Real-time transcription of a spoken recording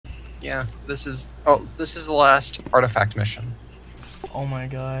Yeah, this is... Oh, this is the last artifact mission. Oh my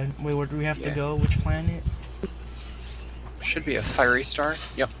god. Wait, where do we have to Yeah. go? Which planet? Should be a fiery star.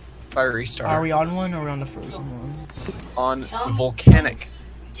 Yep, fiery star. Are we on one or are we on the frozen one? On volcanic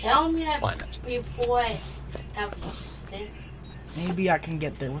Tell me that planet. before that was there. Maybe I can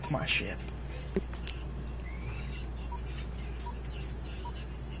get there with my ship.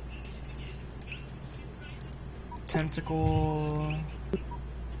 Tentacle.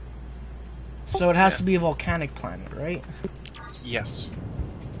 So it has to be a volcanic planet, right? Yes.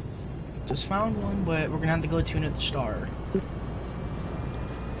 Just found one, but we're gonna have to go to another star.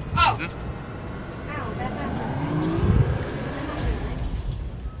 Oh! Ow, that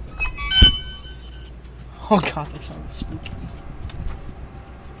Oh god, that sounds spooky.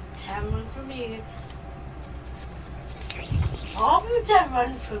 Time run for me. All of you time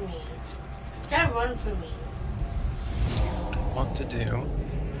run for me. Time run for me. What to do?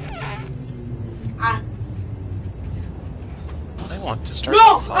 I want to start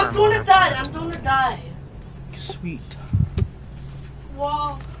No! the farm I'm gonna on die! our I'm gonna die! Sweet.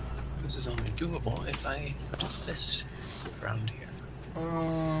 Whoa. This is only doable if I put this around here.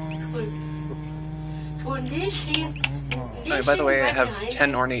 Oh, by the way, I have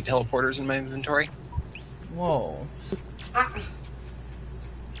 10 ornate teleporters in my inventory. Whoa.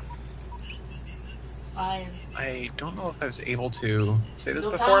 I don't know if I was able to say this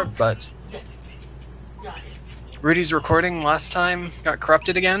before, but Rudy's recording last time got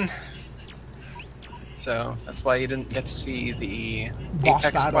corrupted again. So that's why you didn't get to see the Boss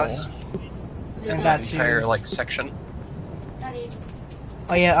Apex battle. quest. And That that's entire like section.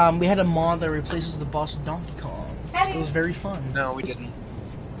 Oh yeah, we had a mod that replaces the boss of Donkey Kong. It was very fun. No, we didn't.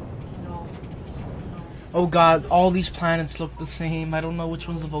 No. Oh god, all these planets look the same. I don't know which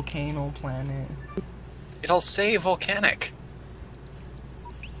one's the volcano planet. It'll say volcanic.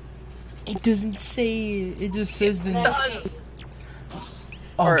 It doesn't say it. It just says the It does.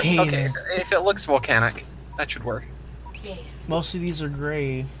 Okay. Or, okay, if it looks volcanic, that should work. Yeah. Most of these are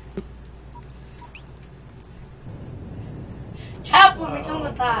gray. Help him, he's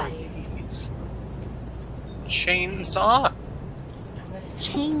gonna die. Please. Chainsaw?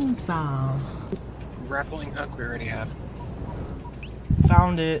 Chainsaw. Grappling hook we already have.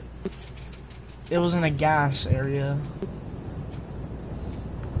 Found it. It was in a gas area.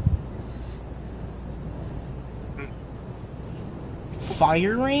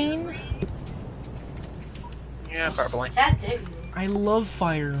 Fire rain? Yeah, probably. That did you. I love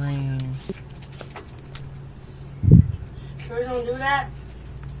fire rain. Sure you don't do that?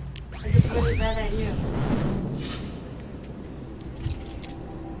 I just really bad at you.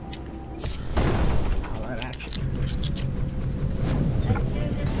 Oh, that actually.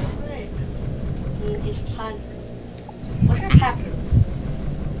 It's fun. What just happened?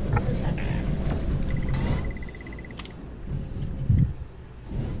 What just happened?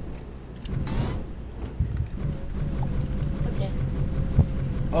 Okay.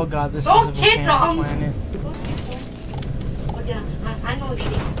 Oh god, this Don't is a hit volcanic them! planet. Oh yeah, I know what it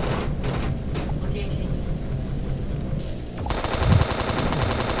is. What it is.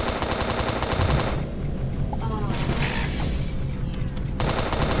 Come on.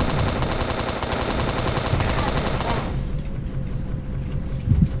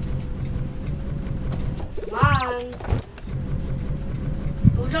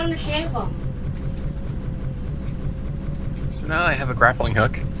 Who's on the save them? So now I have a grappling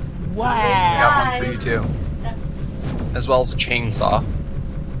hook. I Wow. got one for you too. As well as a chainsaw. A What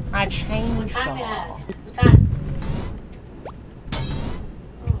time you chainsaw. have? What time?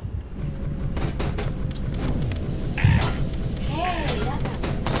 Hey, that's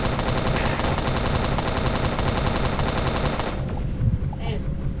Hey,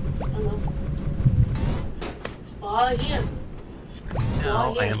 hello. Oh, here.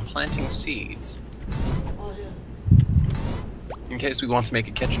 Now I am planting seeds. Oh, here. In case we want to make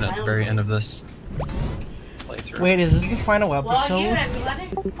a kitchen at the very end of this playthrough. Wait, is this the final Well, here, episode? everybody.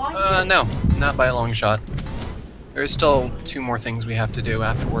 Oh, here. No, not by a long shot. There's still 2 more things we have to do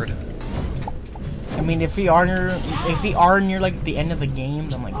afterward. I mean, if we are near like the end of the game,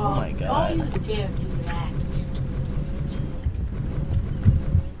 then I'm like, oh my god. Don't you dare do that.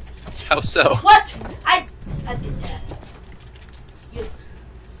 How so? What? I did that. You.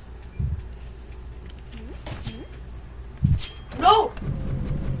 No!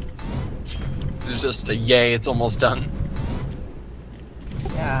 This is just a yay, it's almost done.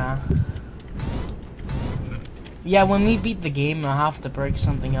 Yeah. Yeah, when we beat the game, I'll have to break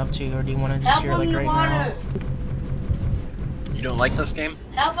something up too, or do you want to just Help hear on like the right water! You don't like this game?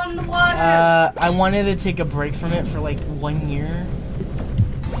 Help on the water! now? I wanted to take a break from it for like 1 year.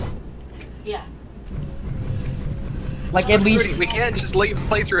 Yeah. Like at least. Rudy, we can't just leave the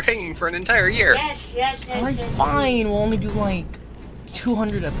playthrough hanging for an entire year. Yes. Alright, fine. We'll only do like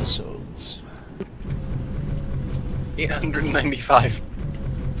 200 episodes. 895.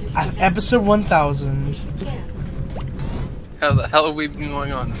 Episode 1000. Yeah. How the hell have we been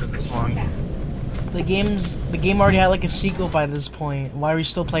going on for this long? The game already had like a sequel by this point. Why are we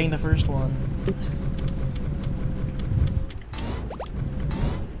still playing the first one?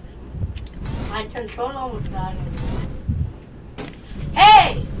 My controller almost died.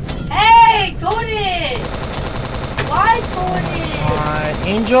 Hey! Hey! Tony! Why, Tony?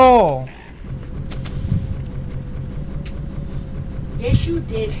 Angel! Yes, you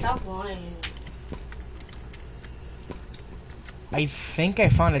did. Stop lying. I think I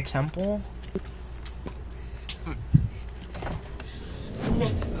found a temple.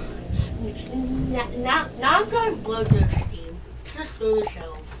 Now I'm trying to blow your steam. Just do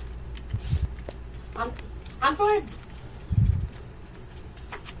yourself. I'm trying to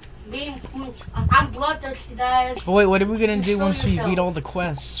I'm bloodthirsty, guys. But wait, what are we gonna do Just once we yourself. beat all the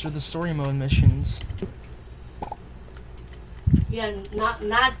quests or the story mode missions? Yeah, not.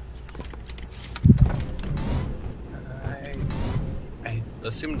 I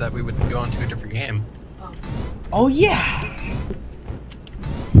assumed that we would go on to a different game. Oh yeah!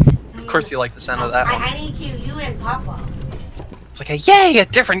 Of course you like the sound of that one. I need you and Papa. It's like a yay, a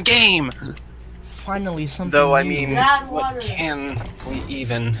different game! Finally something Though, I new. mean, Loud what water. can we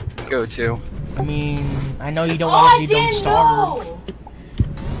even go to? I mean, I know you don't Oh, want I to do Don't didn't Starve. know.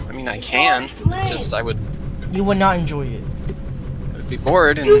 I mean, I can. It's just I would You would not enjoy it. be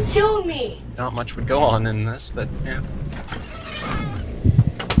bored You and killed me. not much would go on in this, but yeah.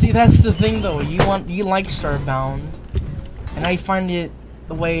 See, that's the thing though. You like Starbound, and I find it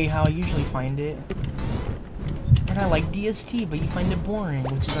the way how I usually find it. And I like DST, but you find it boring,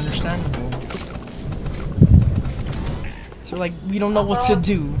 which is understandable. So like, we don't know what to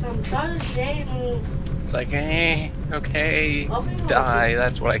do. I'm trying to save me. It's like, okay, die,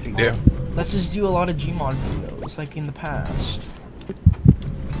 that's what I can do. Let's just do a lot of Gmod videos, like in the past.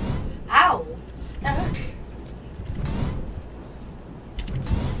 Ow. That hurts.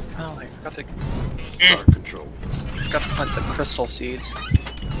 Oh, I forgot to Star control. plant the crystal seeds.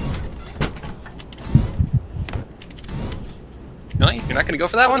 Really? You're not gonna go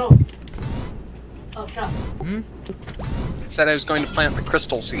for that one? No. Oh, stop. I said I was going to plant the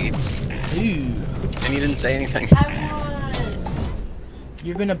crystal seeds, Ooh. and you didn't say anything. I won.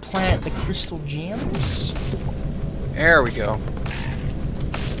 You're gonna plant the crystal gems? There we go.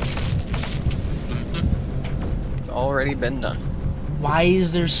 It's already been done. Why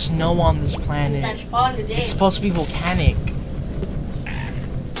is there snow on this planet? That's fun today. It's supposed to be volcanic.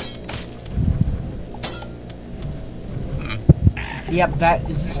 Yep, that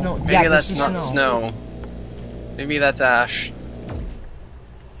is the snow. Maybe Yeah, that's this is not snow. Maybe that's ash.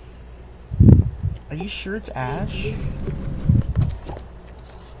 Are you sure it's ash?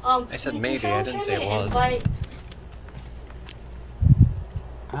 I said maybe, I didn't say it was.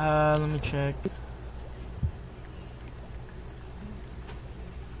 Let me check.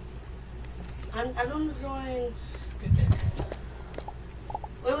 I don't join.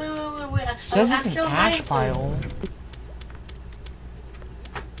 Wait. It says I'm it's an still ash mindful. pile.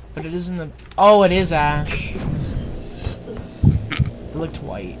 But it isn't a. Oh, it is ash. It looked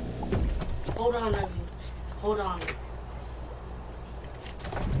white. Hold on, Evie. Hold on.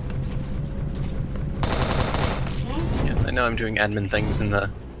 Yes, I know I'm doing admin things in the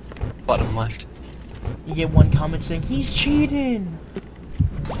bottom left. You get one comment saying, he's cheating!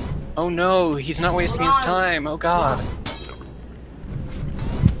 Oh no, he's not wasting his time. Oh god.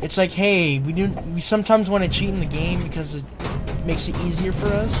 It's like, hey, we sometimes want to cheat in the game because it makes it easier for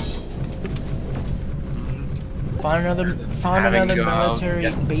us. Found another Having to go out, military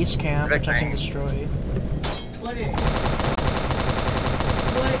get base camp which I can everything. destroy. What is?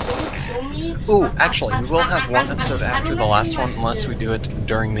 Don't kill me. Ooh, actually, we will have one episode after the last one unless we do it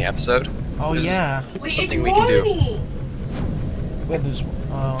during the episode. Oh This is- yeah. Wait, something it's we can do. morning. Wait, there's.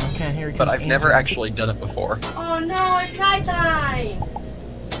 Oh, I can't hear it. 'cause But I've never Angel- actually done it before. Oh no, it's night time.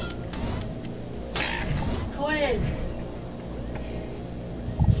 Tortoise.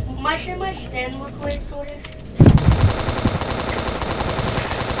 My stand real quick, Tortoise.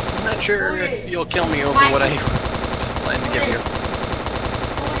 I'm not sure if you'll kill me over what I just planned to give you.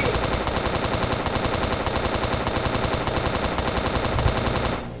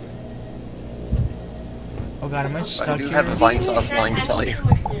 Oh god, am I But stuck I do here? have a vine sauce line to tell you.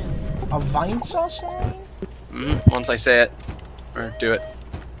 A vine sauce line? Once I say it, or do it.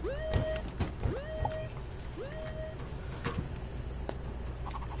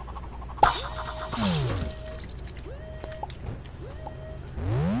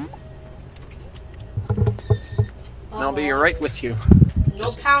 And I'll be right with you. No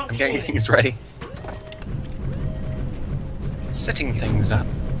Just, pound I'm getting cake. things ready. Setting things up.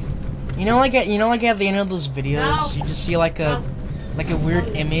 You know, like at the end of those videos, No. you just see like a weird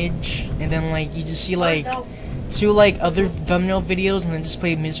image, and then like you just see like No, two like other thumbnail videos, and then just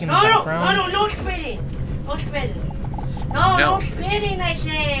play music in the no, background. no spitting. No spitting. No spitting, I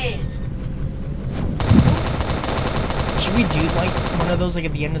said. Should we do like one of those like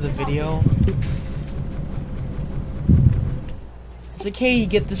at the end of the video? It's like, hey, you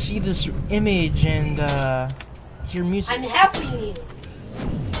get to see this image and hear music. I'm helping you.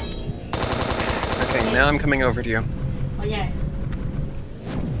 Okay, now I'm coming over to you. Oh yeah.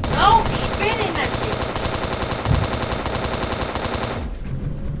 No spitting, I said.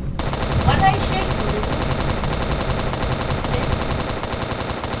 What did I say?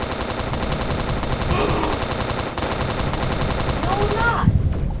 No, not.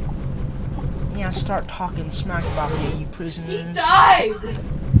 Yeah, start talking smack about me, you He prisoners. died.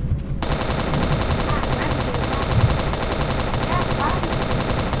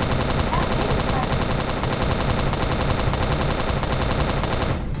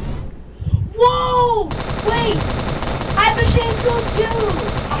 Whoa! Wait! I have a single too!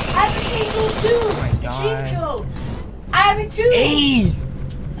 I have a single too! Oh my God. Single! I have it too! Hey!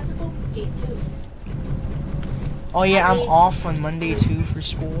 That's a book game too. Oh yeah, I'm off on Monday too for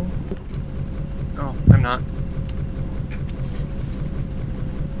school. Oh, I'm not.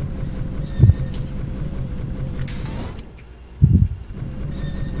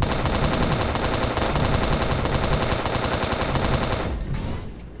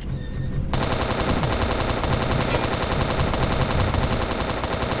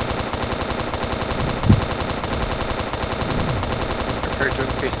 Prepare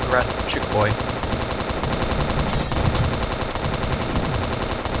to face the wrath of Chick Boy.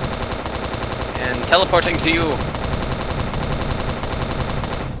 And teleporting to you.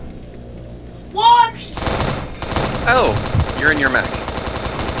 What? Oh, you're in your mech.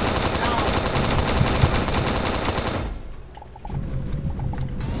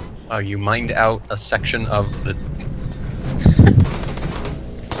 Oh, you mined out a section of the...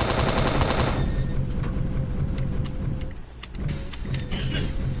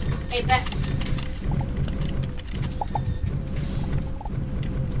 Hey, back.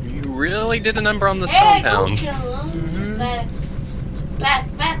 You really did a number on this Hey, compound. don't kill him. Back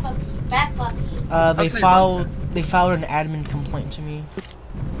puppy. Back puppy. They filed an admin complaint to me.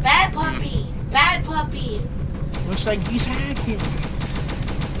 Bad puppy. Bad puppy. Looks like he's hacking.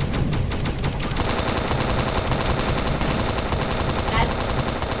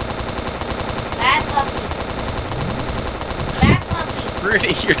 Bad puppy. Bad puppy.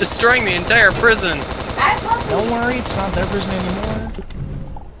 Rudy, you're destroying the entire prison. Bad puppy. Don't worry, it's not their prison anymore.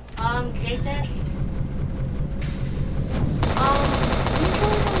 Take that. You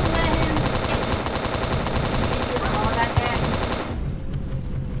told him to let him do all that cat.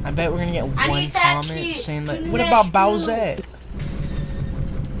 I bet we're gonna get I one need that comment key. saying Give like, me what that about key. Bowsette?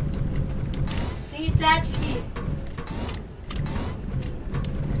 Need that key.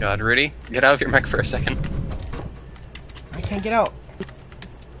 God, Rudy, get out of your mech for a second. I can't get out.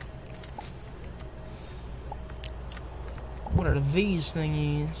 What are these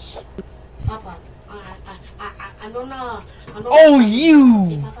thingies? Papa, I'm gonna. Oh,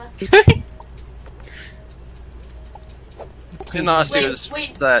 you! Papa. In honesty, it was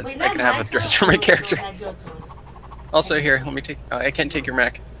that I could have a dress for my character. That Also, here, let me take... Oh, I can't take your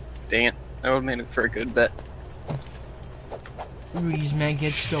mech. Dang it. That would have made it for a good bet. Rudy's man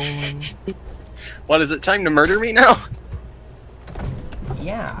gets stolen. What, is it time to murder me now?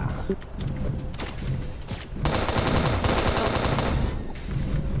 Yeah.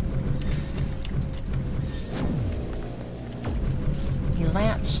 Is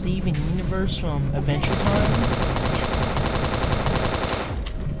that Steven Universe from Adventure Time?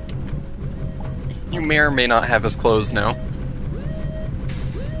 You may or may not have his clothes now.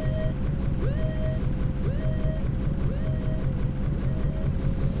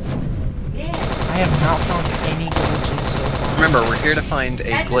 Yeah. I have not found any glitches so far. Remember, we're here to find a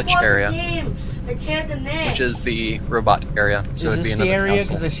That's glitch the area, game. Let's hear the name. which is the robot area. So Is it'd be this the another area?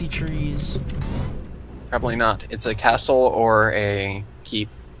 castle. Because I see trees. Probably not. It's a castle or a keep.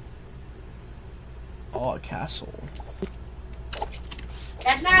 Oh, a castle.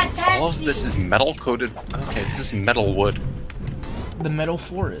 That's not taxi. All of this is metal coated. Okay, this is metal wood. The Metal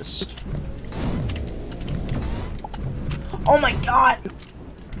Forest. Oh my god!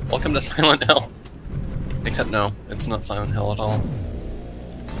 Welcome to Silent Hill. Except no, it's not Silent Hill at all.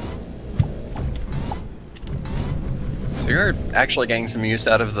 So you're actually getting some use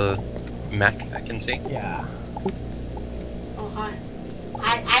out of the mech, I can see. Yeah. Oh, hi.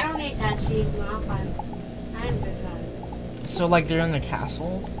 I don't need that cheese, no, I'm fine. I'm good fine. So, like, they're in the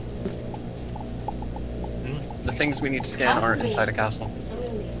castle? The things we need to scan aren't inside a castle.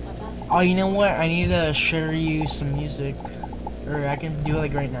 Oh, you know what? I need to share you some music. Or I can do it,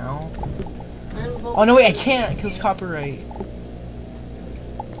 like, right now. Oh, no, wait, I can't, because copyright.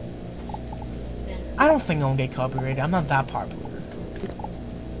 I don't think I'll get copyrighted. I'm not that popular.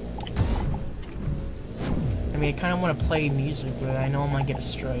 I mean, I kind of want to play music, but I know I might get a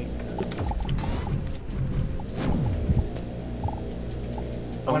strike.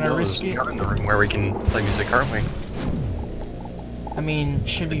 Want to risk it? We're in the room where we can play music, aren't we? I mean,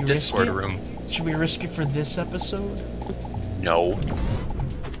 should we risk it? Discord room. Should we risk it for this episode? No.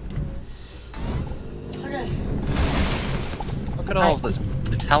 Look at all of this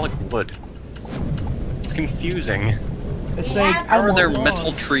metallic wood. It's confusing. It's like, How I are there want metal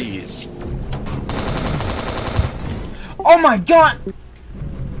logs. trees? Oh my god!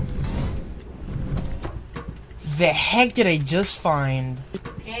 The heck did I just find?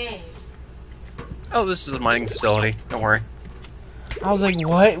 Okay. Oh, this is a mining facility. Don't worry. I was like,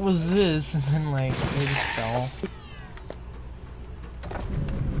 what was this? And then, like, it just fell.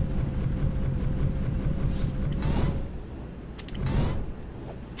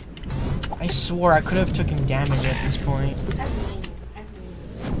 I swore I could have taken damage at this point.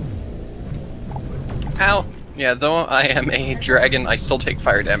 Ow. Yeah, though I am a dragon, I still take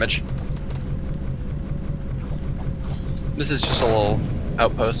fire damage. This is just a little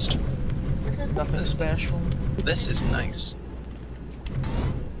outpost. Nothing special. This is nice.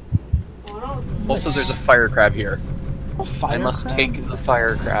 Also, there's a fire crab here. A fire I must crab? take the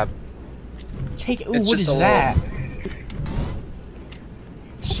fire crab. Take. Ooh, It's what just is a that?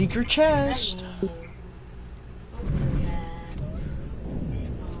 Secret chest.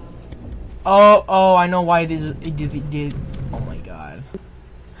 Oh, I know why this. It did. Oh my god.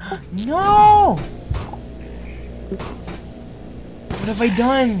 No! What have I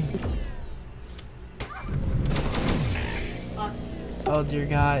done? Oh dear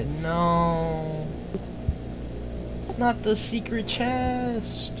god, no. Not the secret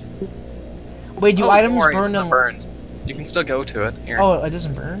chest. Wait, do items don't worry, burn it's not in... burned. You can still go to it. Here. Oh, it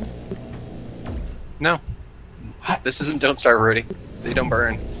doesn't burn? No. Hi- This isn't Don't Starve, Rudy. They don't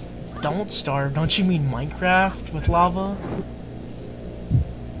burn. Don't starve. Don't you mean Minecraft with lava?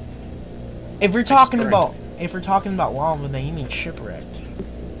 If we're talking burned. about lava, then you mean shipwrecked.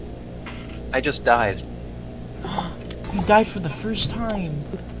 I just died. You died for the first time.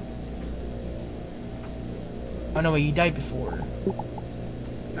 Oh no, wait, you died before.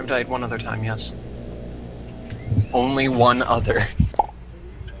 I've died one other time, yes. Only one other.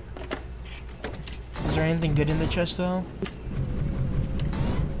 Is there anything good in the chest though?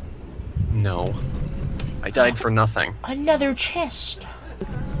 No. I died for nothing. Another chest.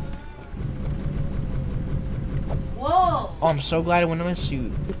 Whoa! Oh, I'm so glad I went in my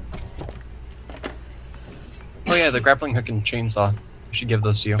suit. Oh yeah, the grappling hook and chainsaw. I should give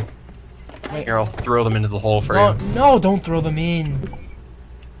those to you. Wait. Here, I'll throw them into the hole for No, you. no, don't throw them in.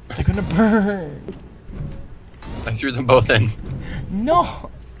 They're gonna burn. I threw them both in. No,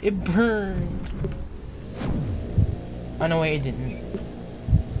 it burned. Oh no, wait, it didn't.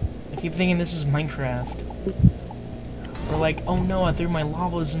 I keep thinking this is Minecraft. Or like, oh no, I threw my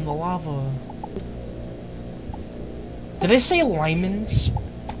lavas in the lava. Did I say limons?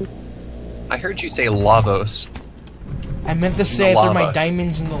 I heard you say lavos. I meant to say I threw my lava.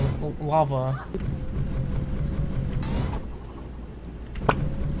 diamonds in the lava.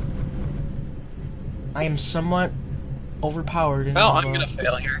 I am somewhat overpowered in Well, lava. I'm gonna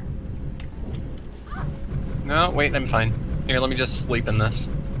fail here. No, wait, I'm fine. Here, let me just sleep in this.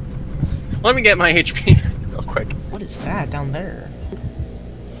 Let me get my HP real quick. What is that down there?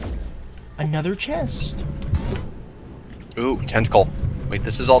 Another chest. Ooh, tentacle. Wait,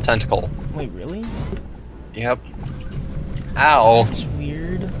 this is all tentacle. Wait, really? Yep. Ow. That's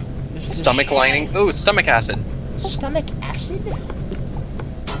weird. This is Stomach lining. Ooh, stomach acid. Stomach acid?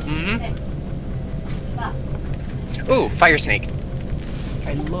 Mm-hmm. Ooh, fire snake.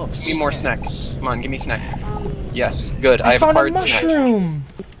 I love Give me more snack. snacks. Come on, give me snack. Yes, good. I have found a hard snack. mushroom!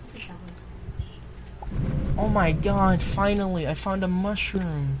 Oh my god, finally, I found a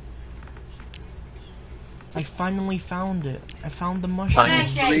mushroom. I finally found it. I found the mushroom.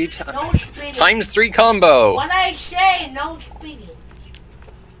 Times When I three say ti- no spinning. Times 3 combo. When I say no spinning.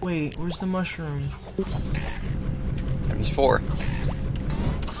 Wait, where's the mushroom? Times 4.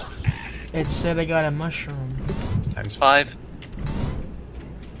 It said I got a mushroom. Times 5.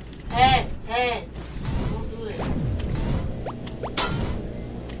 Hey, hey. Don't do it.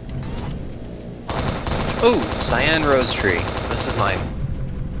 Ooh, cyan rose tree. This is mine.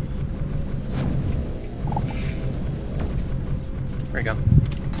 There we go.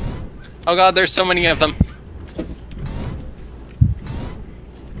 Oh god, there's so many of them.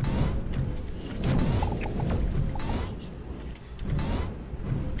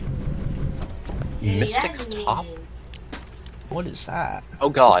 Mystic's Top? What is that? Oh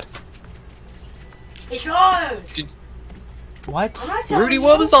god. It's yours. What? I'm not telling Rudy, you.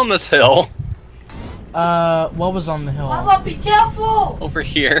 what was on this hill? What was on the hill? Papa, be careful. Over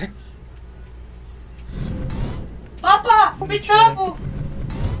here. Papa, be careful.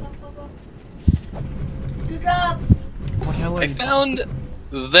 Good job. What hill are I you- found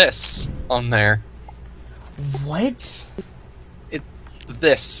this on there. What?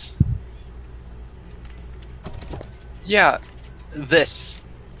 This. Yeah, this.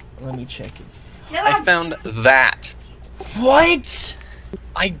 Let me check it. Get I up. found that. What?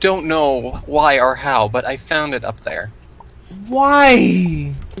 I don't know why or how, but I found it up there.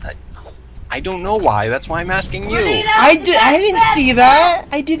 Why? I don't know why, that's why I'm asking you. I didn't see that.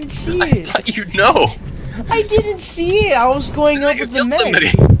 I didn't see I it. thought you'd know. I didn't see it. I was going up You with the killed med. somebody.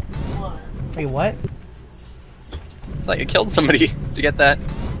 What? Wait, what? I thought you killed somebody to get that.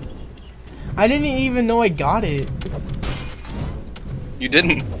 I didn't even know I got it. You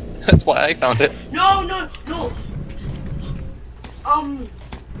didn't. That's why I found it. No.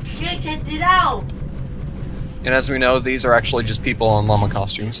 Check it out. And as we know, these are actually just people in llama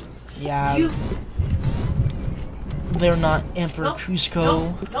costumes. Yeah, You. they're not Emperor Nope,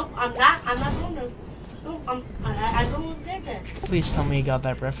 Cusco. Nope, I'm not going to. No, I don't get that. Please tell me you got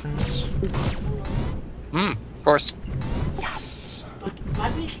that reference. Of course. Yes.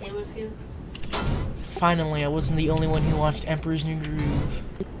 Why do you stay with you? Finally, I wasn't the only one who watched Emperor's New Groove.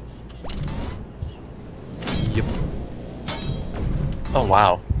 Yep. Oh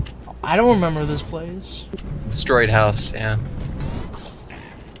wow. I don't remember this place. Destroyed house, yeah.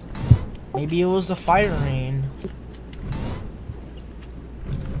 Maybe it was the fire rain.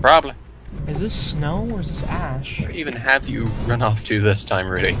 Probably. Is this snow or is this ash? Where even have you run off to this time,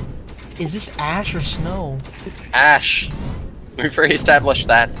 Rudy? Is this ash or snow? Ash. We've already established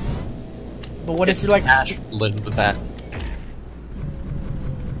that. But what if It's you're like, ash related to that.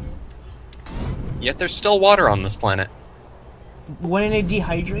 Yet there's still water on this planet. wouldn't it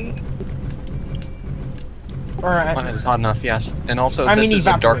dehydrate? Or This planet is hot enough, yes. And also, I this mean, is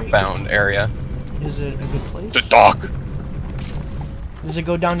a evaporate. Darkbound area. is it a good place? The dark. Does it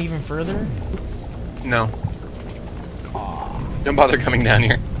go down even further? No. Don't bother coming down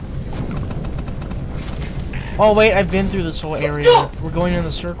here. Oh wait, I've been through this whole area. We're going in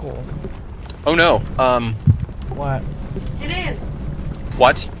the circle. Oh no. What? Get in.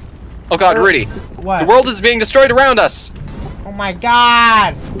 What? Oh god, Rudy. What? The world is being destroyed around us. Oh my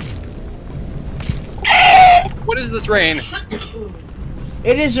god! What is this rain?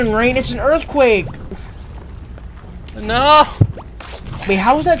 It isn't rain, it's an earthquake! No. Wait,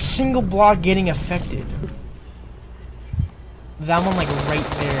 how is that single block getting affected? That one, like, right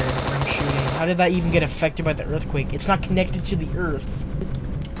there where I'm shooting. How did that even get affected by the earthquake? It's not connected to the Earth.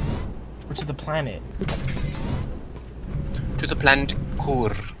 Or to the planet. To the planet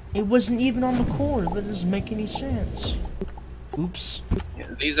core. It wasn't even on the core. That doesn't make any sense. Oops. Yeah,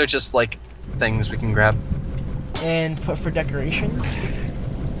 these are just like things we can grab. And put for decoration?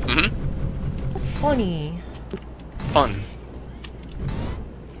 Mm-hmm. Funny. Fun.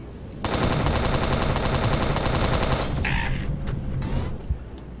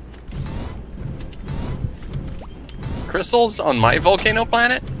 Crystals on my volcano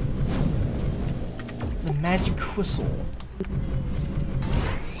planet? The magic whistle.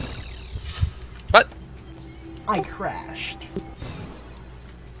 What? I crashed.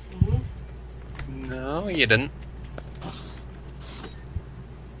 No, you didn't.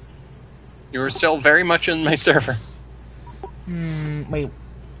 You were still very much in my server. Wait.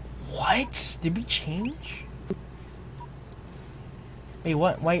 What? Did we change? Wait,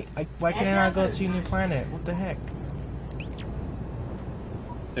 what? Why can I not go to a new planet? What the heck?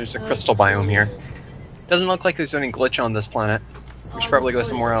 There's a crystal biome here. Doesn't look like there's any glitch on this planet. We should probably go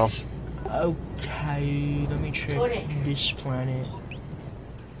somewhere else. Okay, let me check this planet.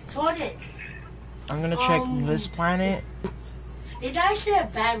 Tortoise. I'm gonna check this planet. Did I say a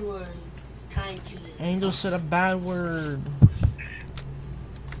bad word? Kind to you. Angel said a bad word.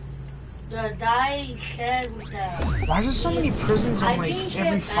 The guy said with the. Why is there so many prisons on I like think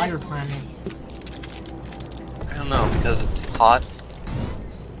every that fire bad planet? I don't know, because it's hot.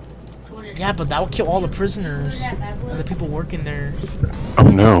 Tortoise. Yeah, but that would kill all the prisoners and the people working there. Oh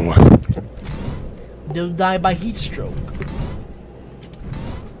no. They'll die by heat stroke.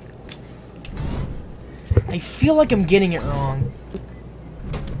 I feel like I'm getting it wrong.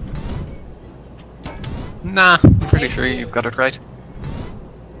 Nah, I'm pretty sure you've got it right.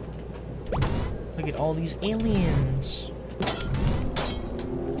 Look at all these aliens.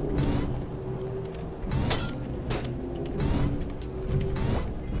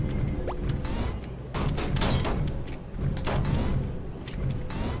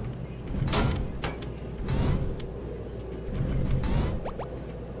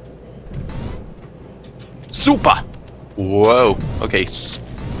 Super! Whoa. Okay,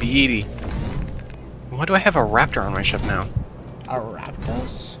 speedy. Why do I have a raptor on my ship now? A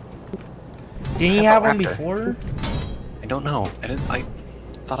Raptors? Didn't you have one before? I don't know. I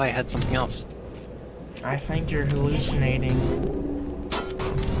thought I had something else. I think you're hallucinating.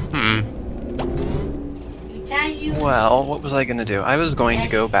 Well, what was I gonna do? I was going to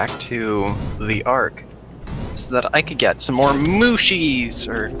go back to the Ark so that I could get some more mushies,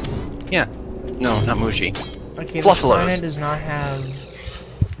 or... Yeah. No, not mushy. Okay, this Fluffalos. planet does not have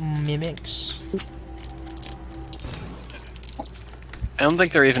mimics. I don't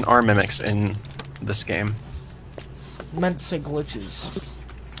think there even are mimics in this game. It's meant to say glitches.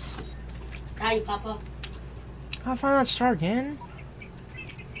 Hi, Papa. I'll find that star again.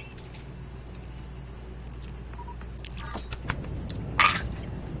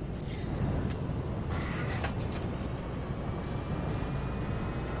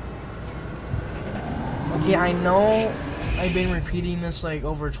 Okay, I know I've been repeating this like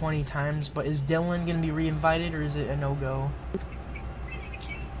over 20 times, but is Dylan gonna be re-invited or is it a no-go?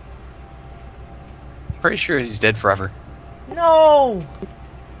 Pretty sure he's dead forever. No!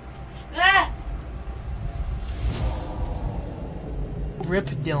 Ah! Rip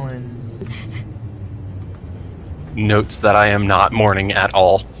Dylan. Notes that I am not mourning at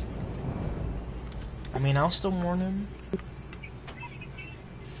all. I mean, I'll still mourn him.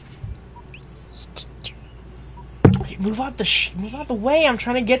 Okay, move out the way. I'm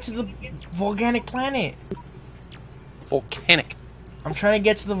trying to get to the volcanic planet. Volcanic. I'm trying to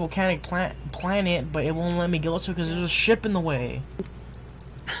get to the volcanic planet, but it won't let me go to because there's a ship in the way.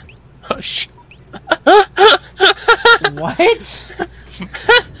 Hush. What?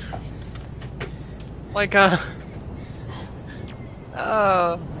 Like, I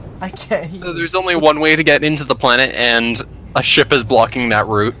can't. So there's only one way to get into the planet, and a ship is blocking that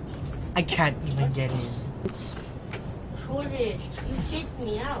route. I can't even get in. Who is? You kicked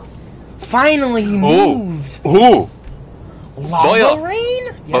me out. Finally, he moved. Ooh! Lava Boil.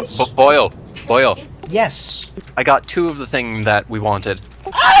 rain? Yes. Boil. Boil. Yes. I got 2 of the thing that we wanted.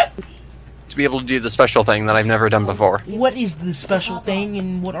 To be able to do the special thing that I've never done before. What is the special thing,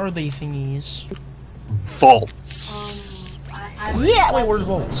 and what are they thingies? Vaults. Yeah, wait, where's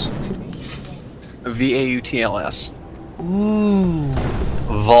volts? V-A-U-T-L-S. Ooh.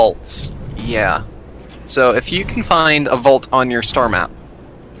 Vaults. Yeah. So if you can find a vault on your star map.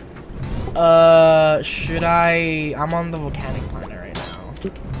 Should I... I'm on the volcanic planet right now.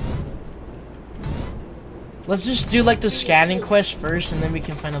 Let's just do, like, the scanning quest first, and then we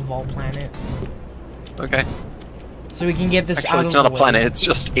can find a vault planet. Okay. So we can get this Actually, out it's of not the a planet, way. it's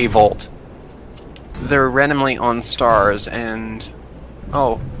just a vault. They're randomly on stars, and...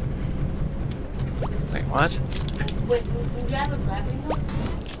 Oh. Wait, what? Wait, do you have a grappling hook?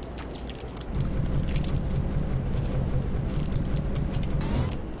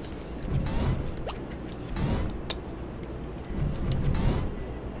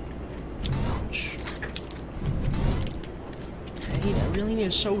 Ouch. I really need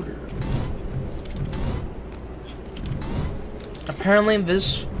a soda. Apparently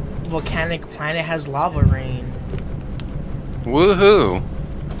this volcanic planet has lava rain. Woohoo!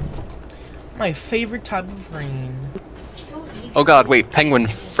 My favorite type of rain. Oh god, wait, penguin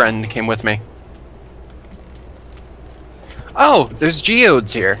friend came with me. Oh, there's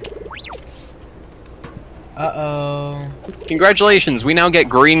geodes here. Uh-oh. Congratulations, we now get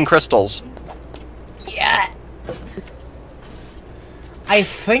green crystals. Yeah! I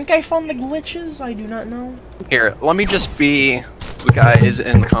think I found the glitches, I do not know. Here, let me just be the guys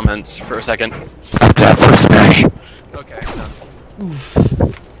in the comments for a second. That for Smash. Okay, I'm done. Oof.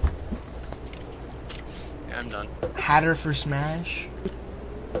 Yeah, I'm done. Hatter for Smash.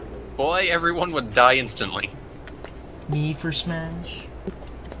 Boy, everyone would die instantly. Me for Smash.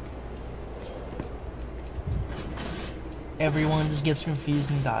 Everyone just gets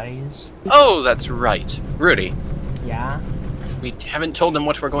confused and dies. Oh, that's right. Rudy, Yeah? we haven't told them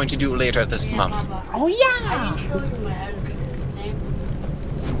what we're going to do later this Yeah, month. Papa. Oh I yeah! didn't show you my attitude.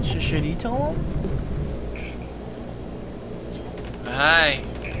 Okay? Should he tell him? Hi.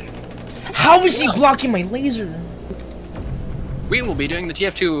 How is he blocking my laser? We will be doing the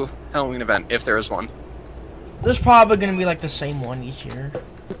TF2 Halloween event, if there is one. There's probably gonna be like the same one each year.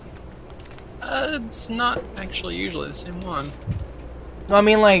 It's not actually usually the same one. No, I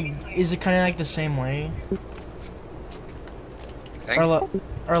mean, like, is it kind of like the same way? I think.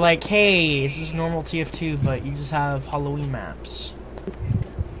 Or like, hey, this is normal TF2, but you just have Halloween maps.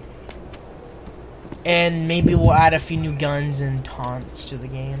 And maybe we'll add a few new guns and taunts to the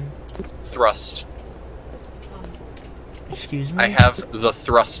game. Thrust. Excuse me? I have the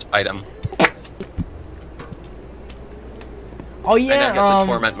thrust item. Oh yeah, I now get to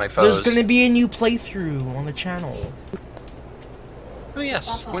torment my foes. there's gonna be a new playthrough on the channel. Oh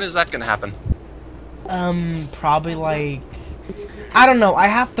yes, when is that gonna happen? Probably like... I don't know, I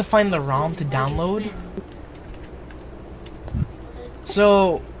have to find the ROM to download.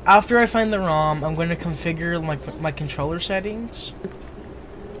 So, after I find the ROM, I'm gonna configure my controller settings.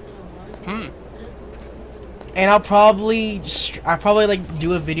 And I'll probably like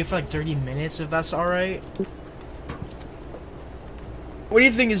do a video for like 30 minutes if that's alright. What do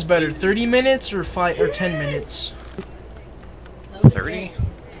you think is better, 30 minutes or 10 minutes? 30?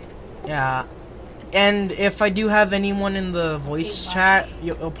 Yeah. And if I do have anyone in the voice chat,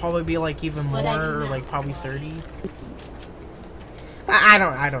 it'll probably be like even more, or like probably 30. I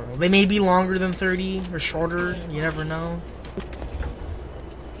don't know. They may be longer than 30 or shorter. You never know.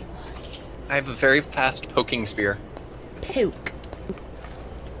 I have a very fast poking spear. Poke.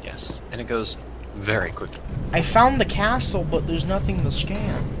 Yes, and it goes very quickly. I found the castle, but there's nothing to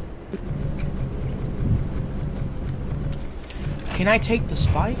scan. Can I take the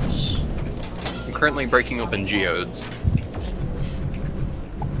spikes? I'm currently breaking open geodes.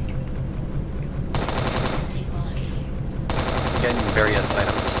 Getting various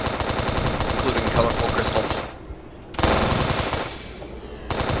items, including colorful crystals.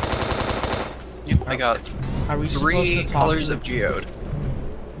 Yep, I got Are we 3 colors of geode.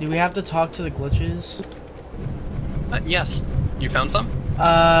 Do we have to talk to the glitches? Yes. You found some?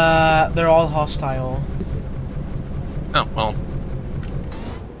 They're all hostile. Oh, well.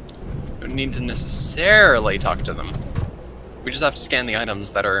 Don't need to necessarily talk to them. We just have to scan the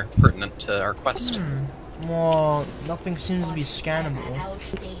items that are pertinent to our quest. Well, nothing seems to be scannable.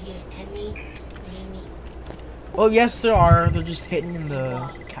 Oh, yes, there are. They're just hidden in the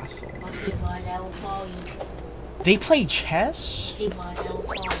castle. They play chess?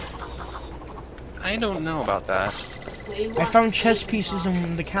 I don't know about that. I found chess pieces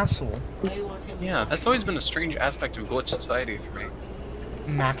in the castle. Yeah, that's always been a strange aspect of Glitch Society for me.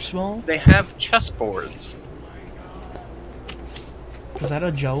 Maxwell? They have chessboards. Was that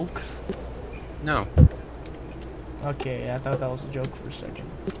a joke? No. Okay, I thought that was a joke for a second.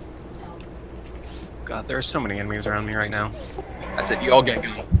 God, there are so many enemies around me right now. That's it, you all get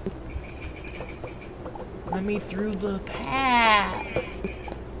go. Let me through the path.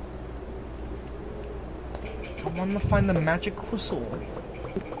 I want to find the magic whistle.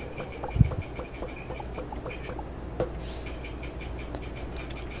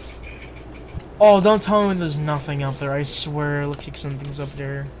 Oh, don't tell me there's nothing up there. I swear it looks like something's up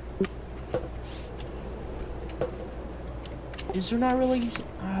there. Is there not really?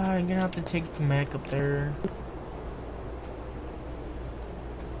 I'm gonna have to take the mech up there.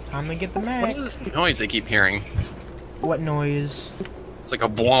 Time to get the mech. What is this noise I keep hearing? What noise? It's like a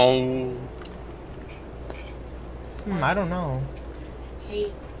blow. I don't know.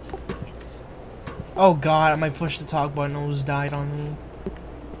 Oh god, I might push the talk button, almost died on me.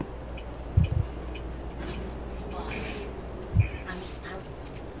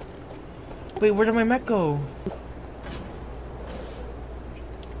 Wait, where did my mech go?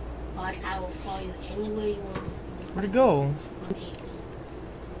 But I will follow you anywhere you want. Where'd it go?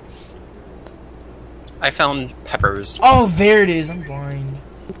 I found peppers. Oh, there it is. I'm blind.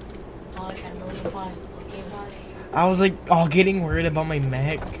 Boss, I know you follow. Okay, boss? I was like, oh, getting worried about my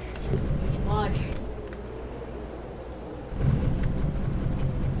mech. Hey, boss.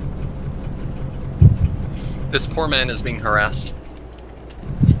 This poor man is being harassed.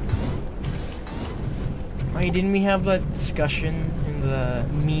 Wait, didn't we have that discussion in the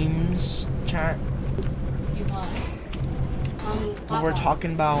memes chat? Hey, boss. We were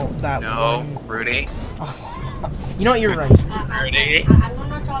talking about that No, one. Rudy. You know what? You're right. Rudy. I'm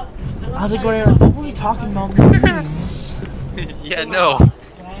gonna talk. I was like, what were we talking about memes? Yeah, no.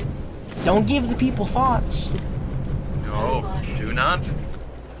 Right? Don't give the people thoughts. No, do not.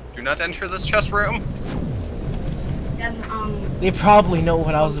 Do not enter this chess room. Then, They probably know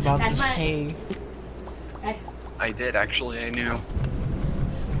what I was about to That's my- say. I did, actually, I knew.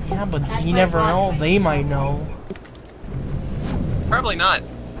 Yeah, but you never know. They might know. Probably not.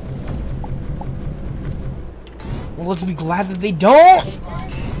 Well, let's be glad that they don't. hey,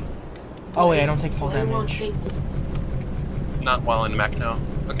 boss. Oh wait, I don't take full Why you won't damage. take me? Not while in mech, no.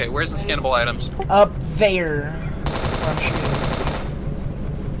 Okay, where's the scannable items? Up there. I'm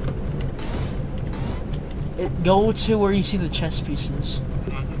shooting. Go to where you see the chess pieces.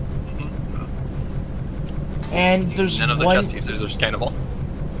 And there's None of the one... chest pieces are scannable.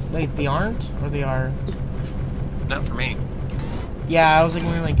 Wait, they aren't? Or they are? Not for me. Yeah, I was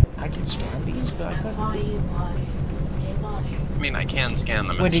like, I can scan these, but I I'm couldn't. following you, boss. Okay, boss. I mean, I can scan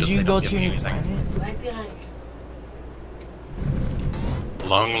them. Wait, It's did just you they go don't give to me your anything. planet? Right behind you.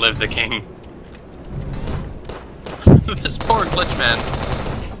 Long live the king. This poor glitch man.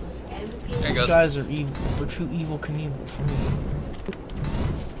 Everything There he These goes. guys are evil. They're too evil Knievel for me.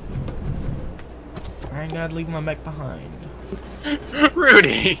 I ain't gotta leave my mech behind.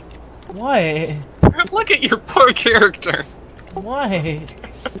 Rudy! What? Look at your poor character. What?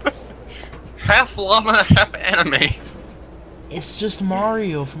 Half llama, half anime. It's just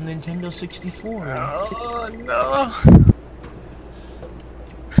Mario from Nintendo 64. Oh no.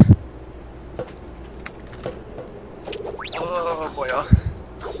 Oh boy. Oh.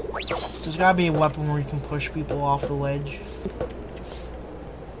 There's gotta be a weapon where you can push people off the ledge.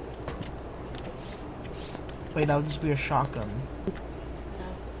 Wait, that would just be a shotgun.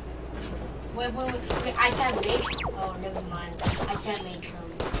 Wait, I can't make. Oh, never mind. I can't make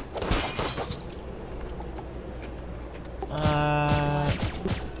some.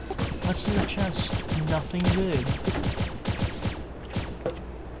 What's in the chest? Nothing good.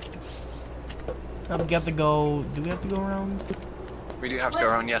 We have to go. Do we have to go around? We do have to go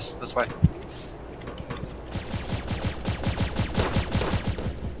around, yes, this way.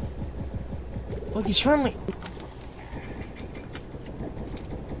 Look, he's friendly.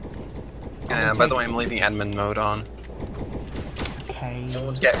 Yeah, by the way, I'm leaving admin mode on. Okay.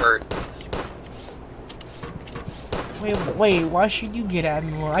 Don't get hurt. Wait, why should you get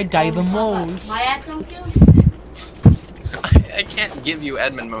admin mode? I die the most. My admin kill? I can't give you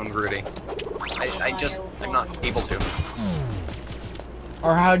admin mode, Rudy. I'm not able to.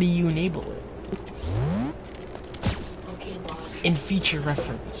 Or how do you enable it? Okay, boss. In feature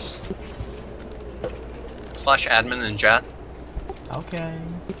reference. Slash admin in chat. Okay.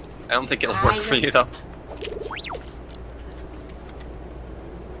 I don't think it'll work for you though.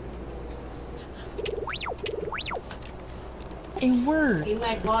 It worked. Hey,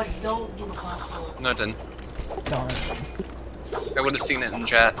 my boss, don't do parkour. No, it didn't. Darn. I would have seen it in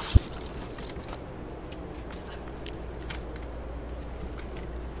chat.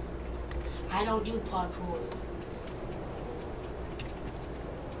 I don't do parkour.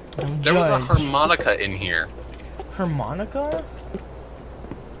 Don't There was a judge. harmonica in here. Harmonica?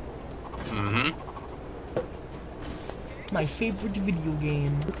 Mm-hmm. My favorite video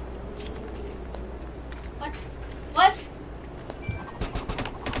game. What? What?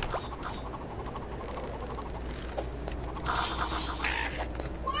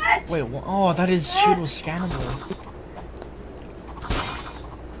 What? Wait, oh, that is shit was scannable.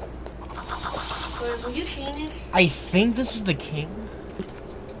 Were you seeing it? I think this is the king.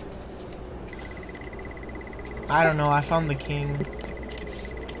 I don't know, I found the king.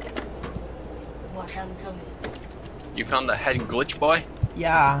 Watch, I'm coming. You found the head glitch boy?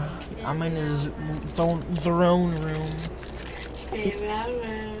 Yeah, I'm in his throne room.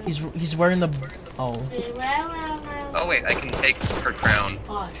 He's wearing the... Oh. Oh wait, I can take her crown.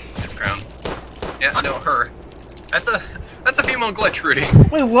 Boss. His crown. Yeah, no, her. That's a female glitch, Rudy.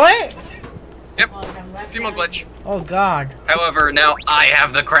 Wait, what? Yep, Boss, I'm right female behind glitch. Oh god. However, now I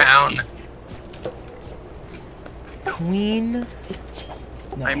have the crown. Queen?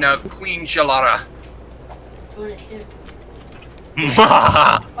 No. I'm now Queen Shalara. you. Where is it?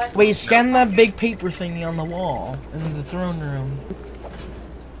 What? Wait, scan that big paper thingy on the wall in the throne room.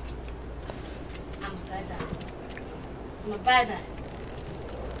 I'm a bad guy. I'm a bad guy.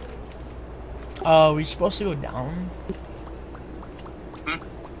 Oh, we're supposed to go down?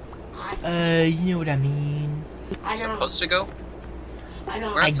 You know what I mean. I know. Supposed to go? I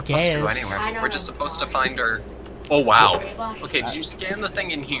know. We're not supposed to go guess. anywhere. I know. We're just supposed to find her. Oh wow. Okay, boss. Okay, did you scan the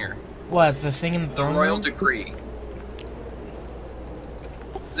thing in here? What, the thing in the The throne royal room? decree.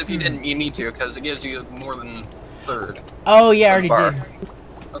 Because if you didn't, you need to, because it gives you more than third. Oh yeah, I already bar. did.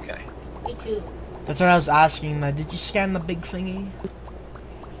 Okay. Me too. That's what I was asking. Did you scan the big thingy?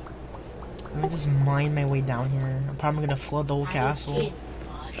 Let me just mine my way down here. I'm probably gonna flood the whole castle. I need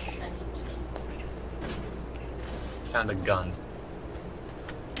boss. I need Found a gun.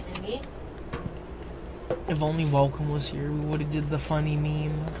 And me? If only Welcome was here, we would have did the funny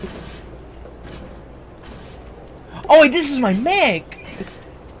meme. Oh wait, this is my mech!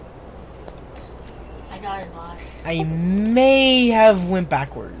 I got it, boss. I may have went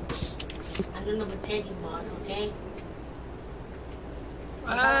backwards. gonna take you, boss, okay?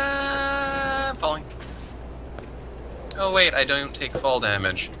 I'm falling. Oh wait, I don't take fall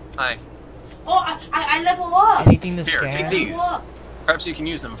damage. Hi. Oh, I level up! Anything to Here, scan? take these. Level up. Perhaps you can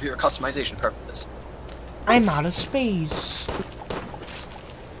use them for your customization purposes. I'm out of space.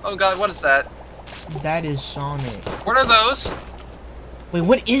 Oh god, what is that? That is Sonic. What are those? Wait,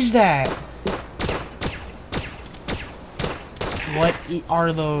 what is that? What are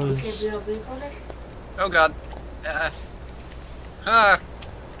Okay, those? we are being cornered. Oh god. Ah.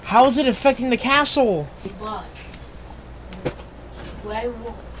 How is it affecting the castle? Hey, boss.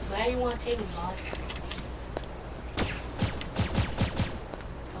 Where you want to take me, boss?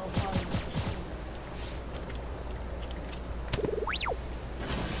 I'll follow you.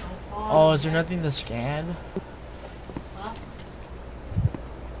 I'll follow Oh, is there nothing to scan? Huh?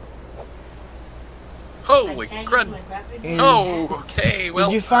 Holy I tagged crud. my grappling Is- hook. Oh, okay, well,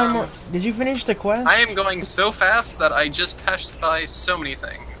 Did you find more? Did you finish the quest? I am going so fast that I just passed by so many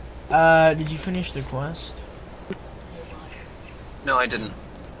things. Did you finish the quest? Hey, boss. No, I didn't.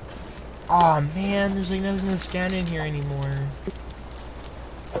 Aw, man, there's like nothing to scan in here anymore.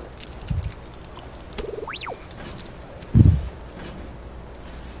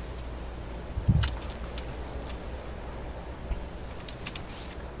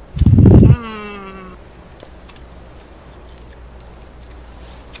 Hmm.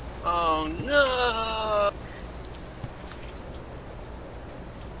 Oh no!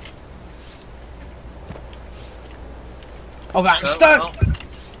 Oh god, I'm Oh, stuck! well,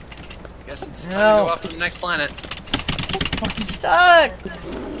 guess it's time to No. go off to the next planet. Fucking stuck!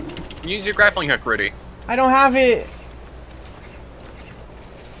 Use your grappling hook, Rudy. I don't have it!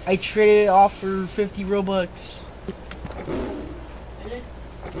 I traded it off for 50 Robux. Really?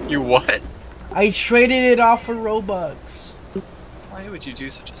 You what? I traded it off for Robux. Why would you do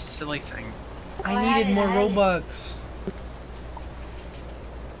such a silly thing? I Oh, I needed had more it, I had it. Robux.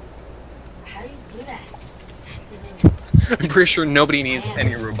 How do you do that? I'm pretty sure nobody needs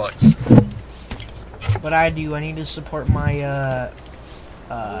any Robux. But I do, I need to support my,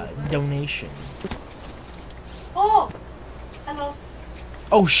 donation. Oh! Hello.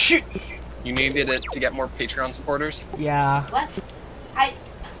 Oh shit! You needed it to get more Patreon supporters? Yeah. What?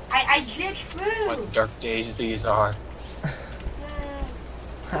 I glitched through. What dark days these are.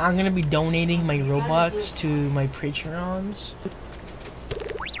 I'm gonna be donating my Robux to my Patreons.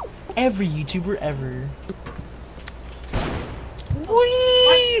 Every YouTuber ever.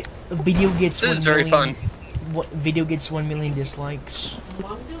 Whee! A video gets This 1 is very million- fun. What video gets 1 million dislikes?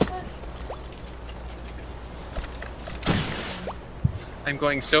 Mom do that? I'm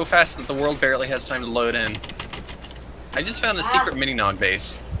going so fast that the world barely has time to load in. I just found a secret mini-nog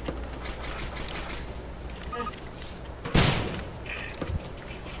base.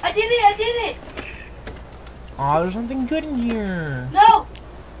 I did it! I did it! Aw, there's something good in here. No!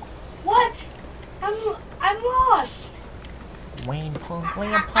 What? I'm lost. Wayne Pong,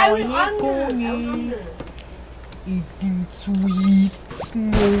 I'm under. eating sweet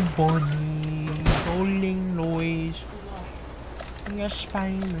snow bunny, rolling noise. Yes,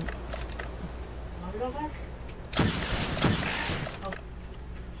 fine. All of us? Oh.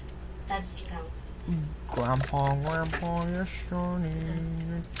 That's down. Grandpa, yes, Johnny.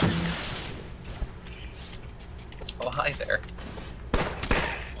 Oh, hi there.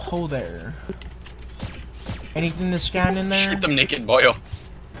 Ho there. Anything to scan in there? Shoot them naked, boyo.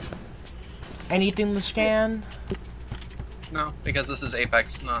 Anything to scan? No, because this is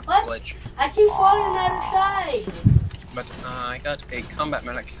Apex, not What? Glitch. I keep falling out of sight. But I got a combat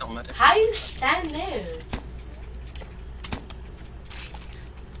medic helmet. How you stand there?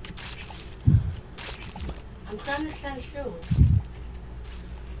 I'm trying to stand still.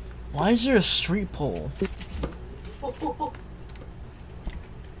 Why is there a street pole?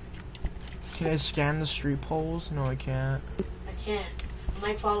 Can I scan the street poles? No, I can't. I can't. I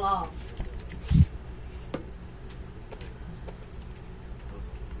might fall off.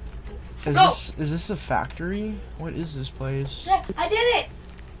 Go! Is this a factory? What is this place? Yeah, I did it!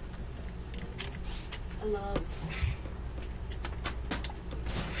 Hello.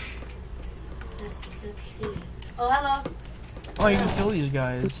 Let's see. Oh, hello. Oh, you can kill these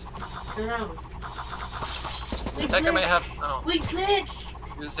guys. Turn around. We I think I might glitched. have. Oh, We glitched. I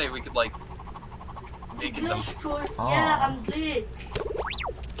was gonna say we could like We make them glitched toward. Oh. Yeah, I'm glitched.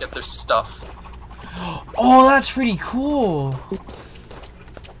 get their stuff. Oh, that's pretty cool.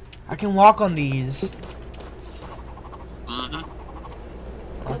 I can walk on these.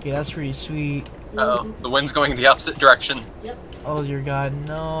 Mm-hmm. Okay, that's pretty sweet. Uh oh, the wind's going the opposite direction. Yep. Oh, dear God,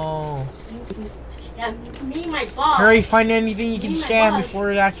 no. Yeah, me and my boss. Hurry, find anything you can Me and my scan boss,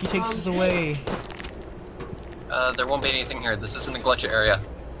 before it actually takes us away. There won't be anything here. This isn't a glitch area.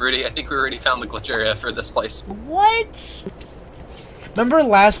 Rudy, I think we already found the glitch area for this place. What? Remember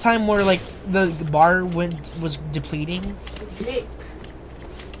last time where like the bar was depleting?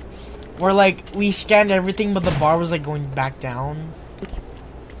 Where like we scanned everything but the bar was like going back down?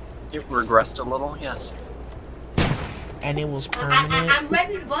 It regressed a little, yes. And it was permanent. I'm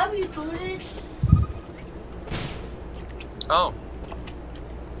right above you, Tortoise. Oh.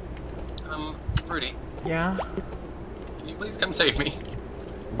 Rudy, Yeah? can you please come save me?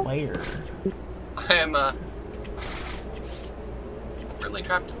 Where? I am, really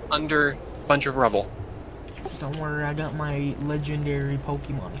trapped under a bunch of rubble. Don't worry, I got my legendary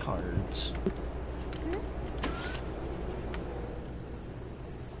Pokemon cards.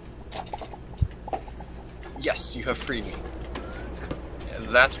 Yes, you have freed me. Yeah,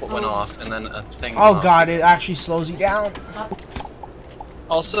 that's what went off, and then a thing Oh went off. god, it actually slows you down.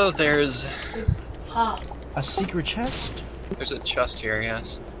 Also, there's Pop. A secret chest? a chest here,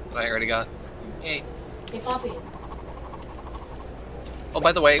 yes, that I already got. Yay. Hey, Poppy. Oh,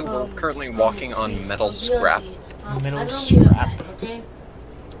 by the way, we're currently walking on metal scrap. Metal I don't need scrap. that, okay?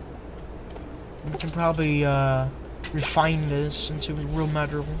 We can probably refine this into real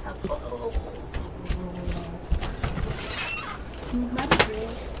metal.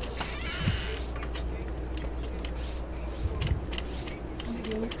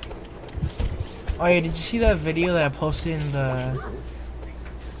 Oh yeah, did you see that video that I posted in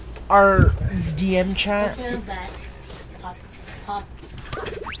our DM chat? Pop. Pop.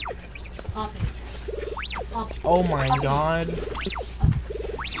 Pop. Oh my god.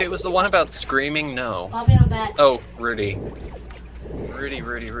 If it was the one about screaming, no. Poppy, I'm back. Oh, Rudy. Rudy.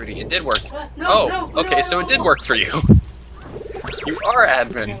 It did work. No, Oh, no, okay, no, so it did no. work for you. You are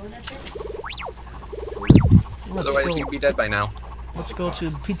admin. Otherwise, you'd be dead by now. Let's go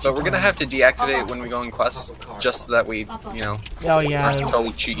to Pizza But we're gonna have to deactivate it when we go on quests, just so that we, you know, Oh yeah. aren't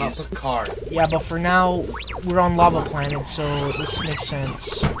totally cheese. Yeah, but for now, we're on Lava Planet, so this makes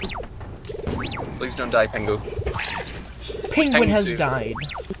sense. Please don't die, Pengu. Penguin has Pengu. died.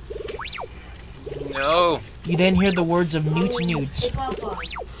 No. You then hear the words of Newt Newt. Hey, Papa.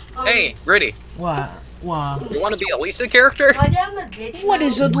 Hey, Rudy. What? What? You want to be a Lisa character? What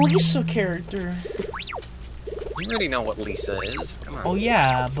is a Lisa character? You already know what Lisa is. Come on. Oh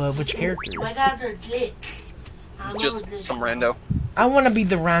yeah, but which character? My dad's a glitch. I'm Just on a glitch. some rando. I want to be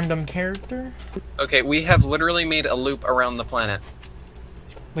the random character. Okay, we have literally made a loop around the planet.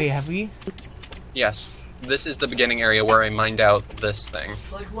 Wait, have we? Yes. This is the beginning area where I mined out this thing.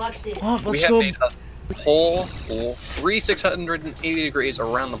 But watch this. Oh, We let's have go. made a whole 3,680 degrees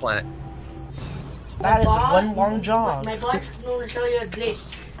around the planet. That is boss- one long job. My boss is going to show you a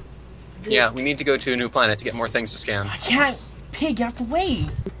glitch. Yeah, we need to go to a new planet to get more things to scan. I can't. Pig, out the way.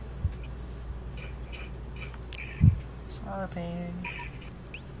 Sorry, Pig.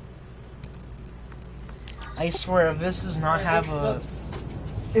 I swear, if this does not have a...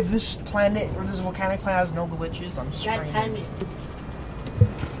 If this planet, or this volcanic planet has no glitches, I'm That time screaming. it.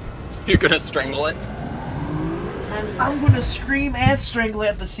 You're gonna strangle it? Time it. I'm gonna scream and strangle it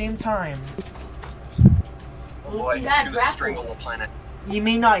at the same time. Oh boy, you're That gonna grapple. strangle the planet. You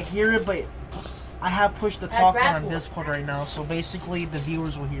may not hear it, but I have pushed the That talk on grapple. Discord right now, so basically the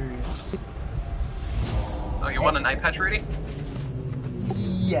viewers will hear you. Oh, you want an eye patch, Rudy?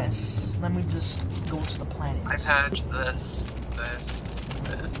 Yes. Let me just go to the planet. Eye patch, this.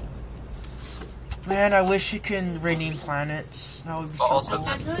 Man, I wish you could rename planets. That would be But so also cool.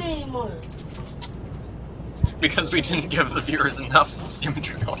 I can't do it anymore. Because we didn't give the viewers enough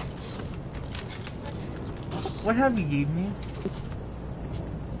imagery. What have you gave me?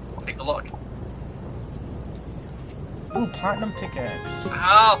 Take a look. Ooh, platinum pickaxe.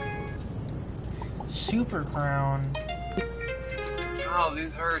 Ow! Super crown. Oh,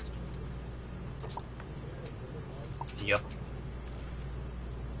 these hurt. Yep.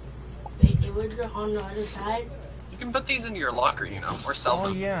 Wait, it was on the other side. You can put these into your locker, you know, or sell Oh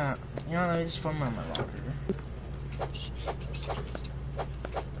them. yeah. You know, I just found them in my locker.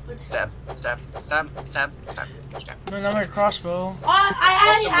 Stab. No, not my crossbow. Oh,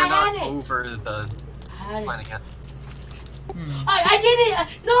 I Also, we're had not it. over the I had it. planet yet. I did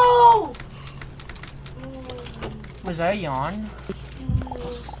it. No. Was that a yawn?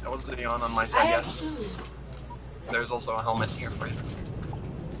 That was the neon on my I side, have yes. two. There's also a helmet here for you.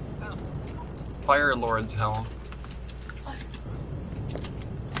 Oh. Fire Lord's helm.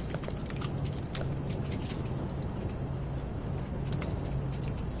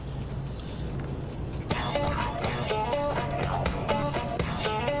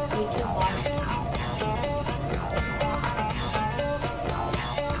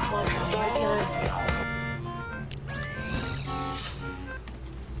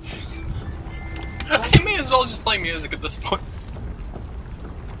 all just play music at this point.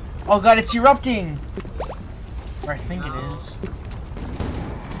 Oh god, it's erupting! Or I think it is.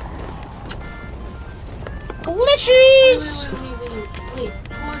 Glitches! Wait,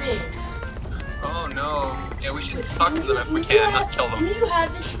 Jordan. Oh no. Yeah, we should talk to them if we can, not kill them. You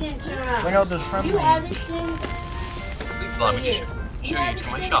have this thing, turn around. Wait, no, they're friendly. You have this thing. Please allow me to show you to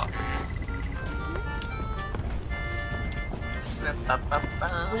my shop.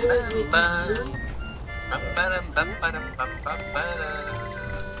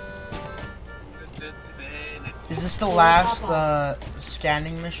 Is this the last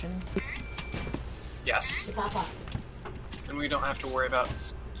scanning mission? Yes. Hey, Papa. And we don't have to worry about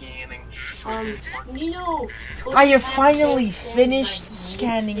scanning shit anymore. You know, I have finally finished the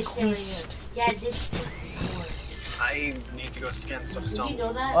scanning quest. Yeah, this. I need to go scan stuff still. Did you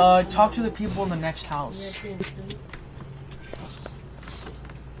know that? Talk to the people in the next house.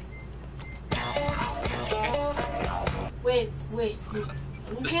 Wait.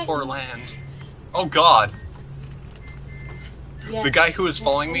 This poor land. Oh god. Yeah. The guy who was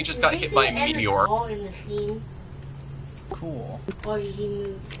following me just got hit by a meteor. Cool. Or he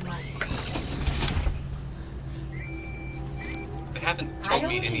moved mine. They haven't told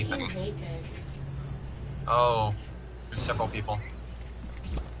me anything. Oh, there's several people.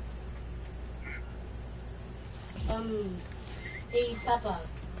 Hey, Papa.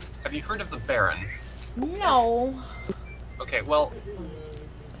 Have you heard of the Baron? No. Okay, well...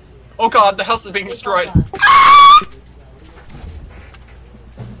 Oh god, the house is being destroyed!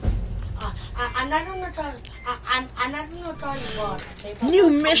 I'm not gonna try. I'm not gonna try you what. New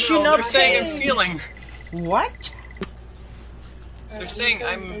mission They're update. saying I'm stealing. What? They're saying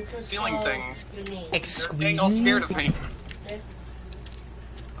I'm stealing things. They're Excuse getting all scared of me? me.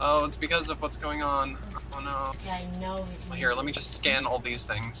 Oh, it's because of what's going on. Oh no. Yeah, I know. Well, here, let me just scan all these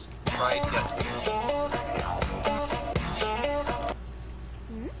things. Right, yet.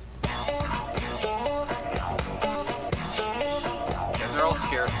 Yeah, they're all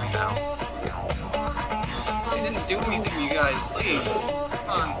scared of me now. They didn't do anything, you guys. Please. Come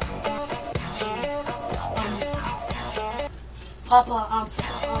on. Papa,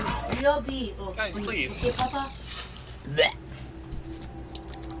 you'll be. Oh, Guys, please. Hey, Papa. Blech.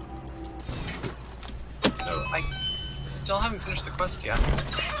 So, I still haven't finished the quest yet.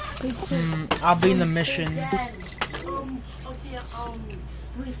 I'll be in the mission. Dad, okay,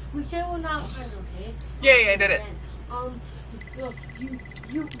 we say we're not friends, okay? Yay, I did it.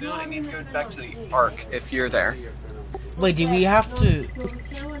 You Now I need to go back to the Ark if you're there. Wait, do we have to? we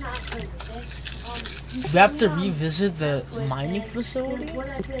say we're not friends, okay? Do we have to revisit the mining facility?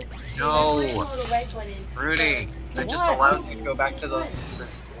 No. Rudy, that just allows you to go back to those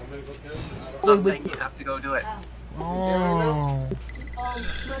places. It's not saying you have to go do it. Oh.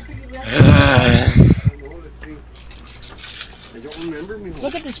 I don't remember me.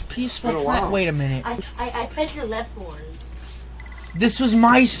 Look at this peaceful Been a plant. while. Wait a minute. I pressed the left one. This was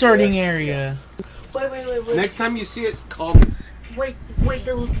my starting area. Wait. Next time you see it, call me. Wait,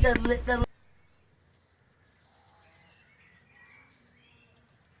 the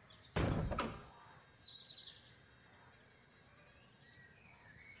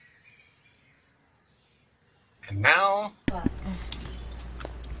And now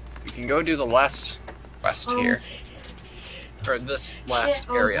we can go do the last quest here. Or this last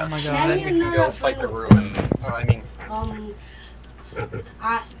area. Oh my And god. then we can go fight the ruin. Oh, I mean,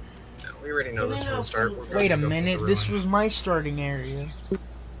 I no, we already know this from the start. We're going Wait to a go fight minute. the This ruin. was my starting area.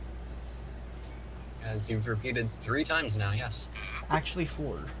 As you've repeated 3 times now, yes. Actually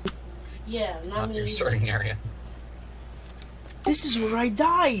 4. yeah, not Not me. your starting area. This is where I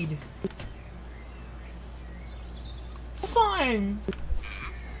died. Fun.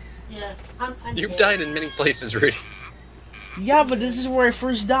 Yeah, I'm You've dead. died in many places, Rudy. Yeah, but this is where I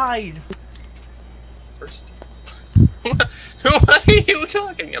first died. First. What are you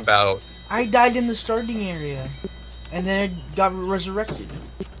talking about? I died in the starting area. And then I got resurrected.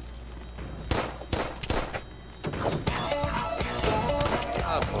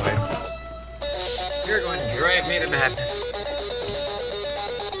 Oh boy. You're going to drive me to madness.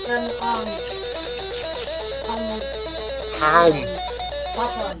 Then,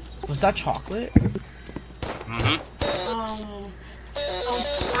 Papa, Was that chocolate? Mm-hmm.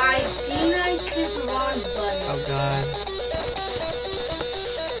 I think I clicked the wrong button. Oh god.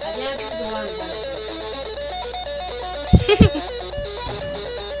 I think I clicked the wrong button.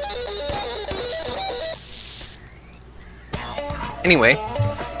 Anyway,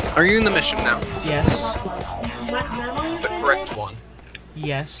 are you in the mission now? Yes. The correct one.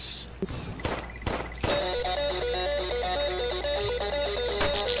 Yes.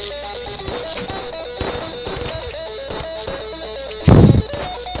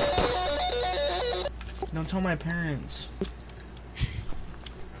 tell my parents.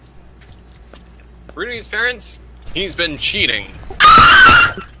 Rudy's parents? He's been cheating.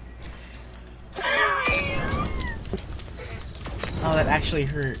 Oh, that actually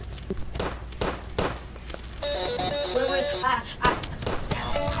hurt.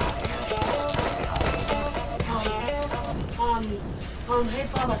 Wait, hey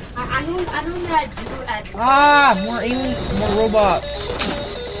Papa, I know that you at Ah, more robots.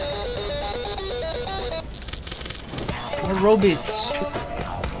 More robots.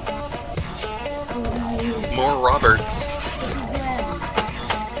 More Roberts.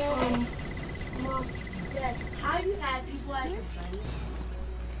 Mom, Dad, how do you have people as your friends?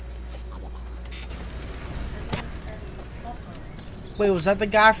 Wait, was that the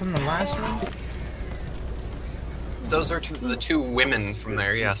guy from the last one? Those are the two women from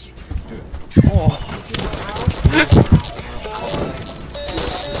there, yes. Oh.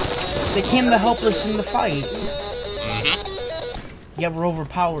 They came to help us in the fight. Mm-hmm. Yeah, we're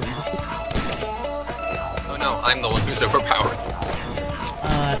overpowered. Oh no, I'm the one who's overpowered.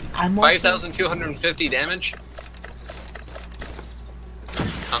 I'm also... 5,250 damage?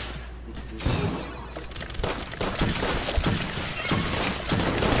 Huh.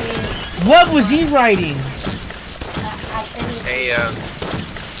 What was he writing? A, Da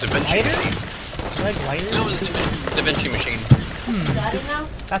Vinci Lighter? machine. Like lighter? No, it was Da Vinci machine. Got it now?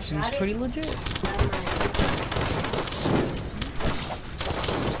 That seems pretty legit.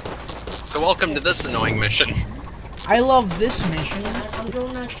 So welcome to this annoying mission. I love this mission. I'm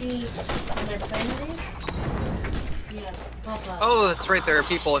going to see my friend is. Yeah, Papa. Oh, that's right, there are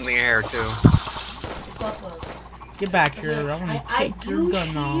people in the air, too. Papa. Get back here, I wanna take your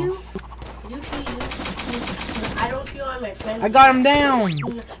gun off. You see you. I don't feel on my friend. I got him down!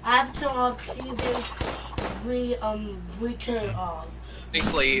 I have to we can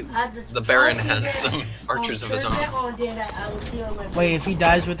Thankfully, the Baron has some archers of his own. Wait, if he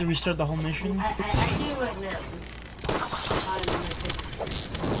dies, we have to restart the whole mission? I see it right now.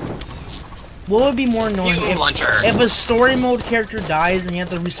 What would be more annoying You launcher. if a story mode character dies and you have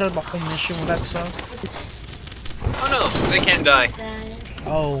to restart the whole mission with that stuff? Oh no, they can't die.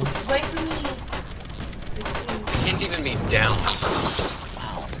 Oh. Wait for me. Can't even be down.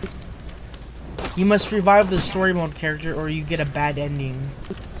 You must revive the story mode character or you get a bad ending.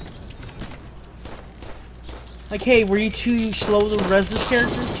 Like, hey, were you too slow to res this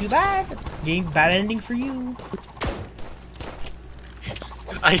character? Too bad. Bad ending for you.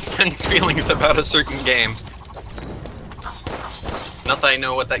 I sense feelings about a certain game. Not that I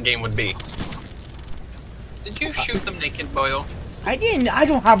know what that game would be. Did you shoot them naked, Boyle? I didn't. I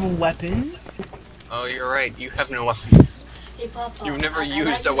don't have a weapon. Oh, you're right. You have no weapons. Hey, Papa, You've never I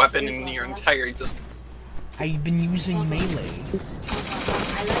used like a weapon you, in your Papa. entire existence. I've been using melee. I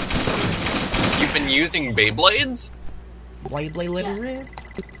like You've been using Beyblades? Blade let it rip.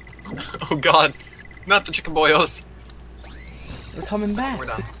 Oh god. Not the Chickaboyos. They're coming back. We're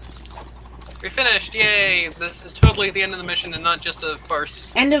done. We finished! Yay! This is totally the end of the mission and not just a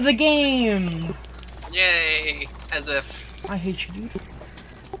farce. End of the game. Yay! As if. I hate you, dude.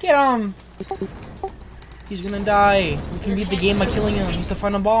 Get him. He's gonna die. We can beat the game by killing him. He's the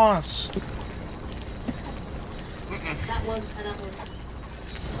final boss. that one.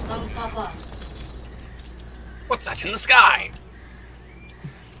 Papa. What's that in the sky?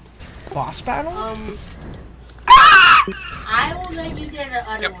 Boss battle? I will let you get the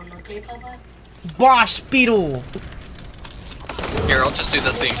other Yep. one, okay, Papa? Boss beetle. Here, I'll just do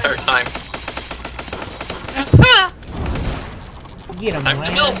this the entire time. Get him, Time to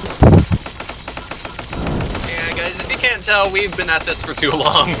lad. build! Yeah, guys, if you can't tell, we've been at this for too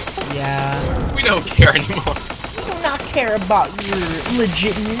long. Yeah. We don't care anymore. I do not care about your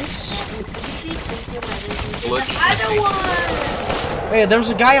legitness. Legitimacy. Other one! Wait, there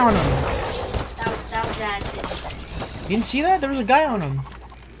was a guy on him. That was that thing. You didn't see that? There was a guy on him.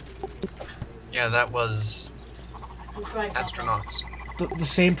 Yeah, that was I'm sorry, Papa. astronauts. The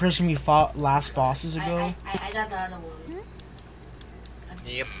same person we fought last bosses ago. I got the other one.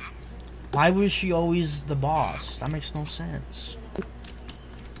 Yep. Why was she always the boss? That makes no sense.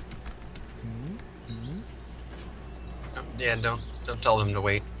 Oh, yeah, don't tell them to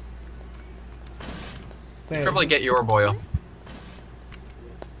wait. Wait, Probably get your boyo.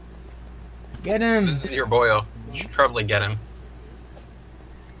 get him. This is your boyo. You should probably get him.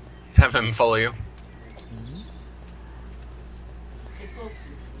 Have him follow you.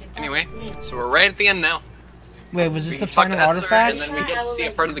 Anyway, so we're right at the end now. Wait, was this We the talk to final Esther, artifact? and then we get to see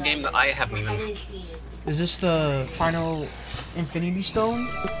a part of the game that I haven't I even. didn't see it. Is this the final Infinity Stone?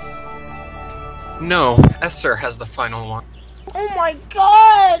 No, Esther has the final one, Oh my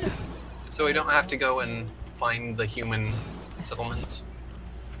god! so we don't have to go and find the human settlements.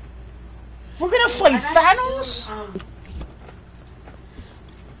 We're gonna fight Thanos?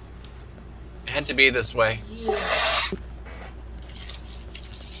 It had to be this way. Yeah.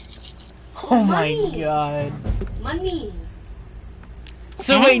 Oh my god. Money.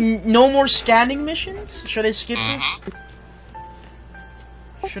 So wait, no more scanning missions? Should I skip this?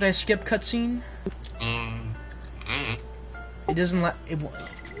 Should I skip cutscene? It doesn't let it.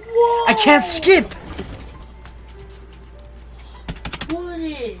 I can't skip.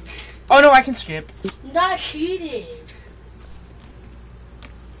 Footage. Oh no, I can skip. Not cheated.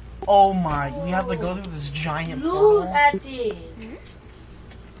 Oh my, we have to go through this giant Look portal. at this.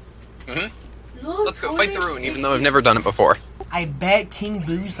 Look, Let's go fight the footage. rune, even though I've never done it before. I bet King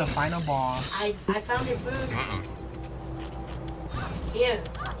Boo's the final boss. I found it first. Here,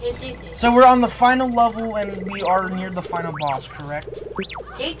 take this. So we're on the final level and we are near the final boss, correct?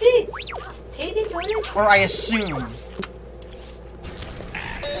 Take it. Take it, Tony. Or I assume.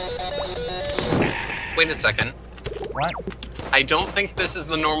 Wait a second. What? I don't think this is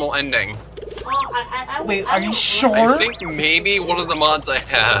the normal ending. Oh, Wait, I are you will- sure? I think maybe one of the mods I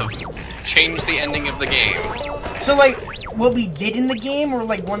have changed the ending of the game. So like, what we did in the game, or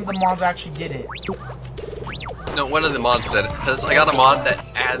like one of the mods actually did it? No, one of the mods did it, because I got a mod that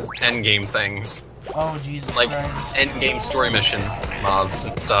adds endgame things. Oh Jesus Like, Christ. endgame story mission mods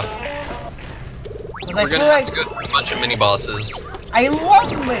and stuff. Because I We're feel gonna have like to go through a bunch of mini-bosses. I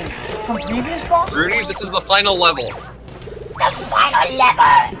love Link from previous bosses. Rudy, this is the final level. The final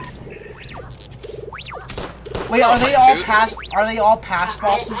level. Wait, are they Oh, all dude. past? Are they all past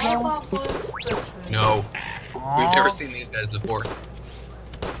bosses I though? bought first. No. Aw. We've never seen these guys before. So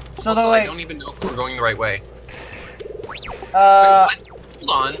Also, they're I like, don't even know if we're going the right way. uh, What? Hold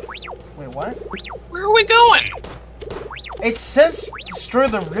on. wait, what? Where are we going? It says destroy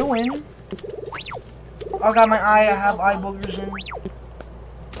the ruin. Oh god, my eye. I have eye boogers in.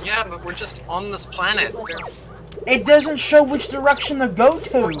 Yeah, but we're just on this planet. It doesn't show which direction to go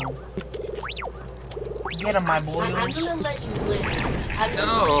to. Get him, my I'm boys. gonna let you win. No. I'm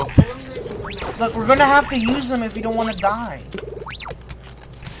gonna let you win. Look, we're gonna have to use them if you don't want to die.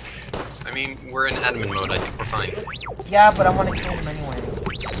 I mean, we're in admin mode. I think we're fine. Yeah, but I want to kill him anyway.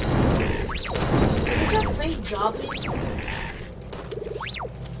 Is that fake jobbing?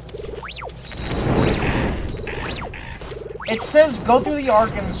 It says go through the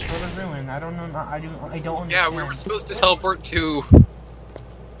arc and destroy the ruin. I don't know. I don't understand. Yeah, we were supposed to teleport to where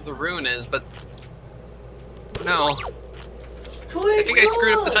the rune is, but no. I think I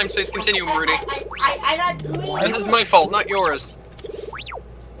screwed up the time-space continuum, Rudy. I not doing This is my fault, not yours.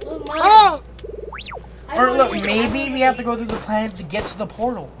 Ah! Or look, maybe we have to go through the planet to get to the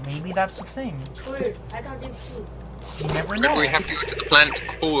portal. Maybe that's the thing. I got it too. You never Remember, know. we have to go to the planet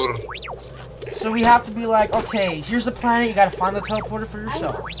Core. So we have to be like, okay, here's the planet. You gotta find the teleporter for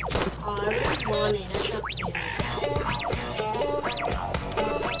yourself. Oh, I really want it. That's not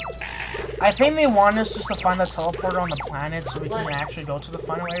fair. I think they want us just to find the teleporter on the planet so we can actually go to the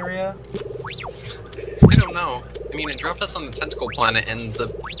final area. I don't know. I mean, it dropped us on the tentacle planet, and the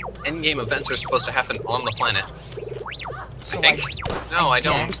endgame events are supposed to happen on the planet. So, I think. like, No, I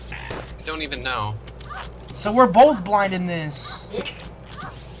don't. guess. I don't even know. So we're both blind in this.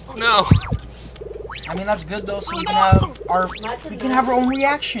 Oh no! I mean that's good though, so we can have our own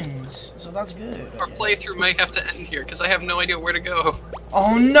reactions. So that's good. Our playthrough may have to end here because I have no idea where to go.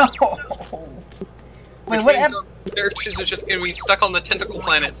 Oh no! Wait, Which what? means our characters are just gonna be stuck on the tentacle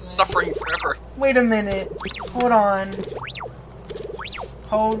planet, suffering forever. Wait a minute. Hold on.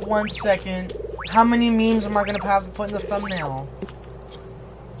 Hold 1 second. How many memes am I gonna have to put in the thumbnail?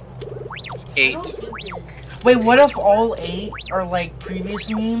 8. Wait, what if all 8 are like previous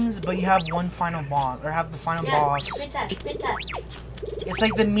memes, but you have one final boss, or have the final boss? Spit that, spit that. It's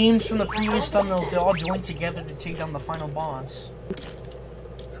like the memes from the previous thumbnails, they all join together to take down the final boss.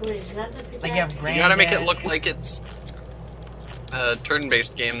 Like you have You Grand. gotta make it look like it's a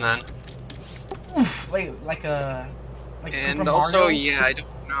turn-based game then. Oof, wait, like a. Like And Super also, Mario? yeah, I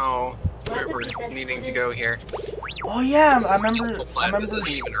don't know where we're needing to go here. Oh yeah, I This remember.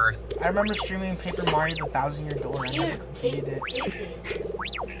 isn't even Earth. I remember streaming Paper Mario: The 1,000-Year Door. And I never completed it.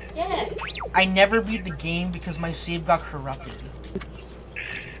 Yeah. I never beat the game because my save got corrupted,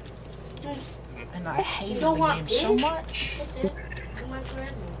 and I hated the game so much.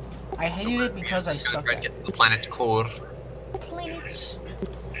 I hated it because I Just gonna sucked try to at get to the planet Core. planets.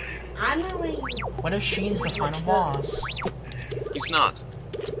 I'm not waiting. What if Sheen's the final boss? He's not.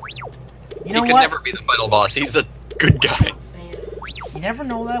 You know he could what? never be the final boss. He's a good guy. You never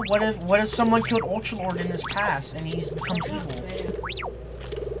know that. What if someone killed Ultralord in his past and he's becomes evil?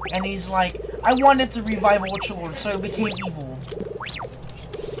 And he's like, I wanted to revive Ultralord, so it became evil.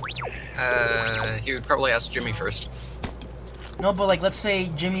 He would probably ask Jimmy first. No, but like, let's say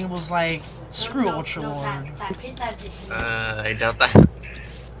Jimmy was like, screw Ultralord. I doubt that.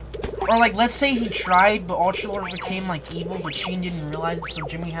 Or like, let's say he tried, but Ultralord became like evil, but Sheen didn't realize it, so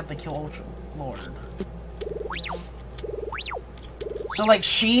Jimmy had to kill Ultralord. So like,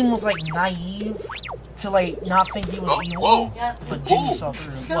 Sheen was like naive to like not think he was evil, but Jimmy saw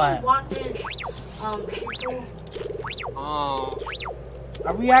through. What? Oh.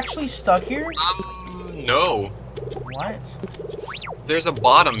 Are we actually stuck here? No. What? There's a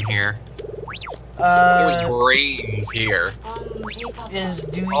bottom here. There's brains here.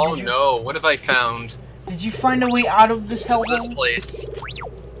 Oh no, what have I found? Did you find a way out of this hellhole? This place.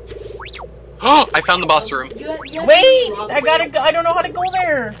 Oh, I found the boss room. Wait! I don't know how to go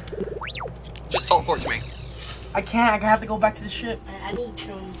there! Just teleport to me. I can't, I have to go back to the ship. I need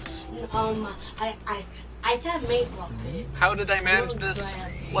to, I can't make it. How did I manage this?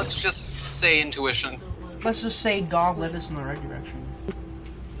 Let's just say intuition. Let's just say God led us in the right direction.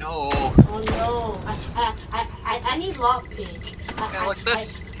 No. Oh no, I need lockpick. Yeah, look at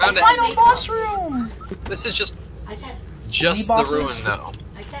this. Found the it. final boss room! This is just the ruin though.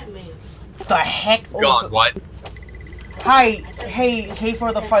 I can't move. What the heck? God, what? Hi, hey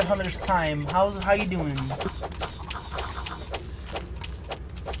for the 500th time. How you doing?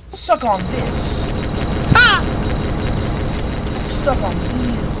 Suck on this. Ha! Suck on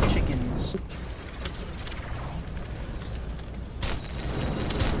these chickens.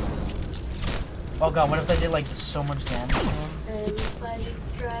 Oh god, what if I did like so much damage to him?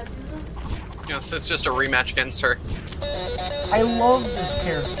 Yes, it's just a rematch against her. I love this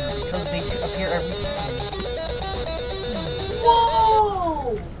character because they appear every time.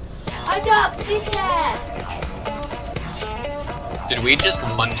 Whoa! I got pickaxe! Did we just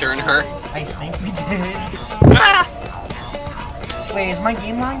one-turn her? I think we did. Wait, is my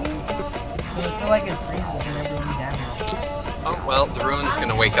game lagging? I feel like it freezes whenever we damage. Oh, well, the ruin's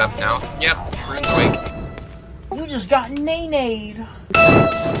gonna wake up now. Yep, ruin's awake. You just got nay-nayed.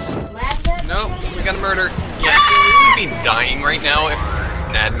 Nope, we got a murder. Yeah, see, we would be dying right now if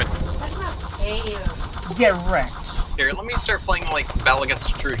an admin. Get wrecked. Here, let me start playing, like, Battle Against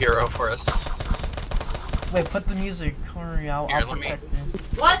a True Hero for us. Wait, put the music. Hurry, I'll protect you.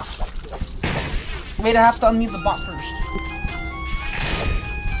 What? Wait, I have to unmute the bot first.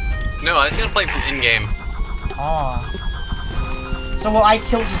 No, I was gonna play from in-game. Ah. So, well, I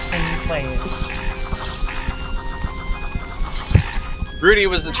killed this thing, you play it. Rudy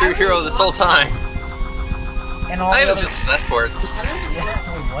was the true hero this whole time. And all I the was other... just his escort. Yeah,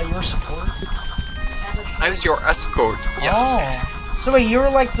 wait, what? You were support? I was your escort, yes. Oh. So wait, you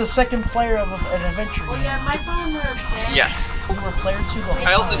were like the second player of an adventure game. Oh yeah, my phone were dead. Yes. You were player 2 the whole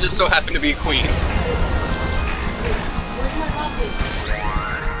I also time. just so happened to be a queen. Where's my lockpick?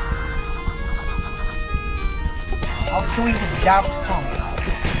 I'll kill you with Daft Punk.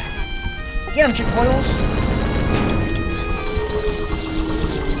 Get him, chick boils.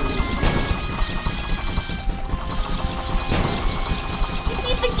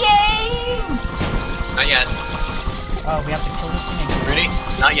 The game! Not yet. Oh, we have to kill this thing again. Ready?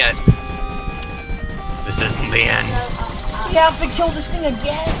 Not yet. This isn't the end. We have to kill this thing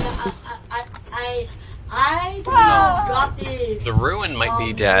again! I got this. The ruin might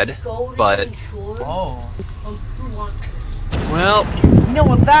be dead, but... Oh. Well... You know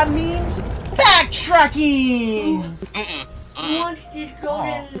what that means? Backtracking! Who wants this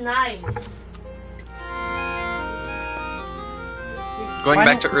golden knife? Going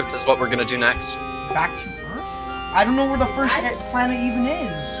back to Earth is what we're gonna do next. Back to Earth? I don't know where the first planet even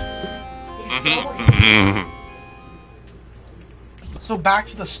is. So back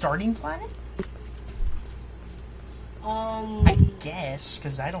to the starting planet? I guess,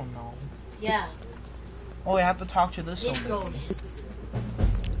 because I don't know. Yeah. Oh, I have to talk to this It's one. golden.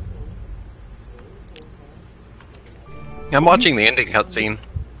 I'm watching the ending cutscene.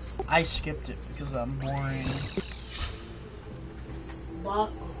 I skipped it because I'm boring.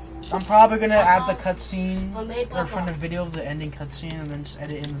 But I'm probably gonna add the cutscene, or from the video of the ending cutscene, and then just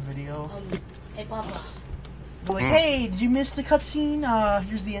edit in the video. hey Papa. Be like, hey, did you miss the cutscene?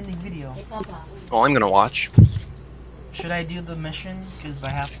 Here's the ending video. Hey Papa. Well, I'm gonna watch. Should I do the mission? Because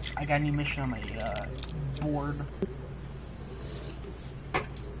I got a new mission on my board.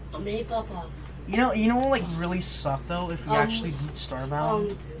 Hey Papa. You know what like really suck though if we actually beat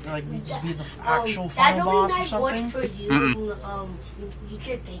Starbound, or like we just beat the actual final boss or something. For you. You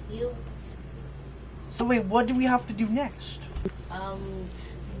can thank you. So wait, what do we have to do next?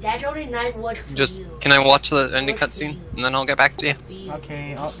 That's only 9 words for Just, you. can I watch the ending cutscene? And then I'll get back to you. Okay,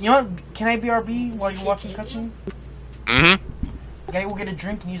 you know what? Can I BRB while you're watching cutscene? Mm-hmm. Okay, we'll get a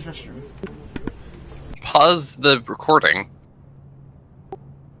drink and use restroom. Pause the recording.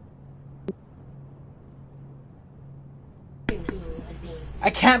 I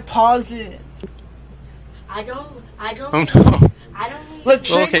can't pause it. I don't. Oh no. I don't. Look,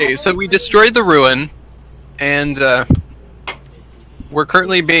 Okay, so we destroyed the ruin, and we're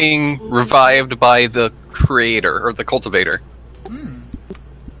currently being revived by the creator, or the cultivator.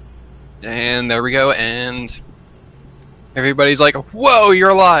 And there we go, and everybody's like, whoa, you're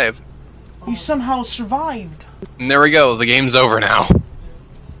alive! You somehow survived. And there we go, the game's over now.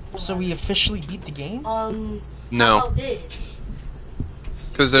 So we officially beat the game? How No, about this?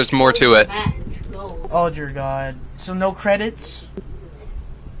 because there's more to it. Match, go. Oh dear God. So no credits?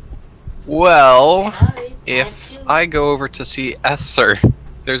 Well, Alright, if I go over to see Esther,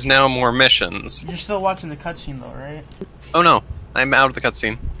 there's now more missions. You're still watching the cutscene though, right? Oh no, I'm out of the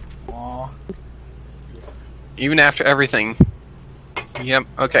cutscene. Aw. Even after everything. Yep,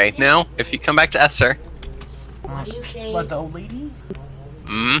 okay, now, if you come back to Esther, What do you say? What, the old lady?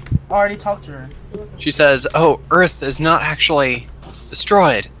 I Already talked to her. she says, oh, Earth is not actually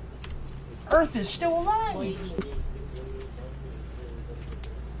destroyed. Earth is still What do alive! you think?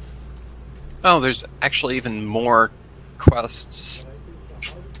 Oh, there's actually even more quests.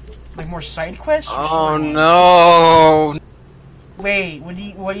 Like more side quests? or Oh something? no! Wait,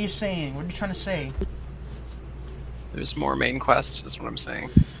 what are you saying? What are you trying to say? There's more main quests, is what I'm saying.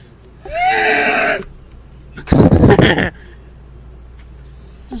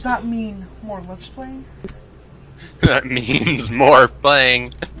 Does that mean more Let's Play? That means more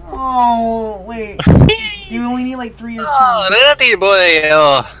playing. Oh, wait. You only need like 3 or 2. Oh, dirty boy!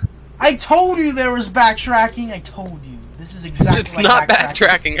 Oh. I told you there was backtracking. I told you. This is exactly It's like not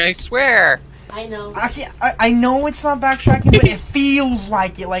backtracking, I swear! I know. I know it's not backtracking, but it feels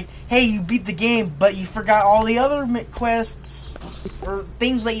like it. Like, hey, you beat the game, but you forgot all the other quests or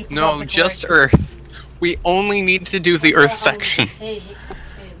things that you forgot No, to just collect. Earth. We only need to do the Earth section. Hey.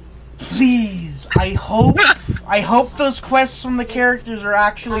 Please, I hope those quests from the characters are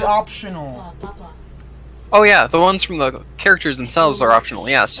actually optional. Papa. Oh yeah, the ones from the characters themselves are optional,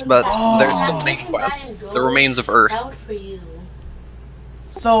 yes, but there's still main quest. The remains of Earth. Out for you.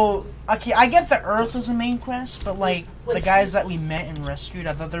 So, okay, I get the Earth was a main quest, but like the guys that we met and rescued,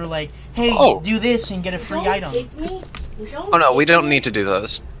 I thought they were like, hey, Oh. do this and get a free Don't item. kick me. Oh no, we don't need to do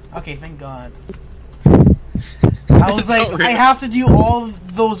those. Okay, thank God. I was like, Don't worry. I have to do all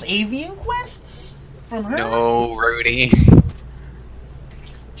of those avian quests from her? No, Rudy.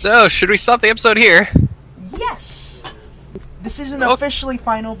 So, should we stop the episode here? Yes! This isn't Okay. officially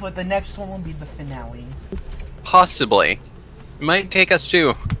final, but the next one will be the finale. Possibly. It might take us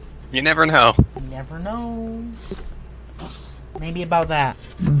to. You never know. You never know. Maybe about that.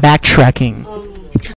 Backtracking.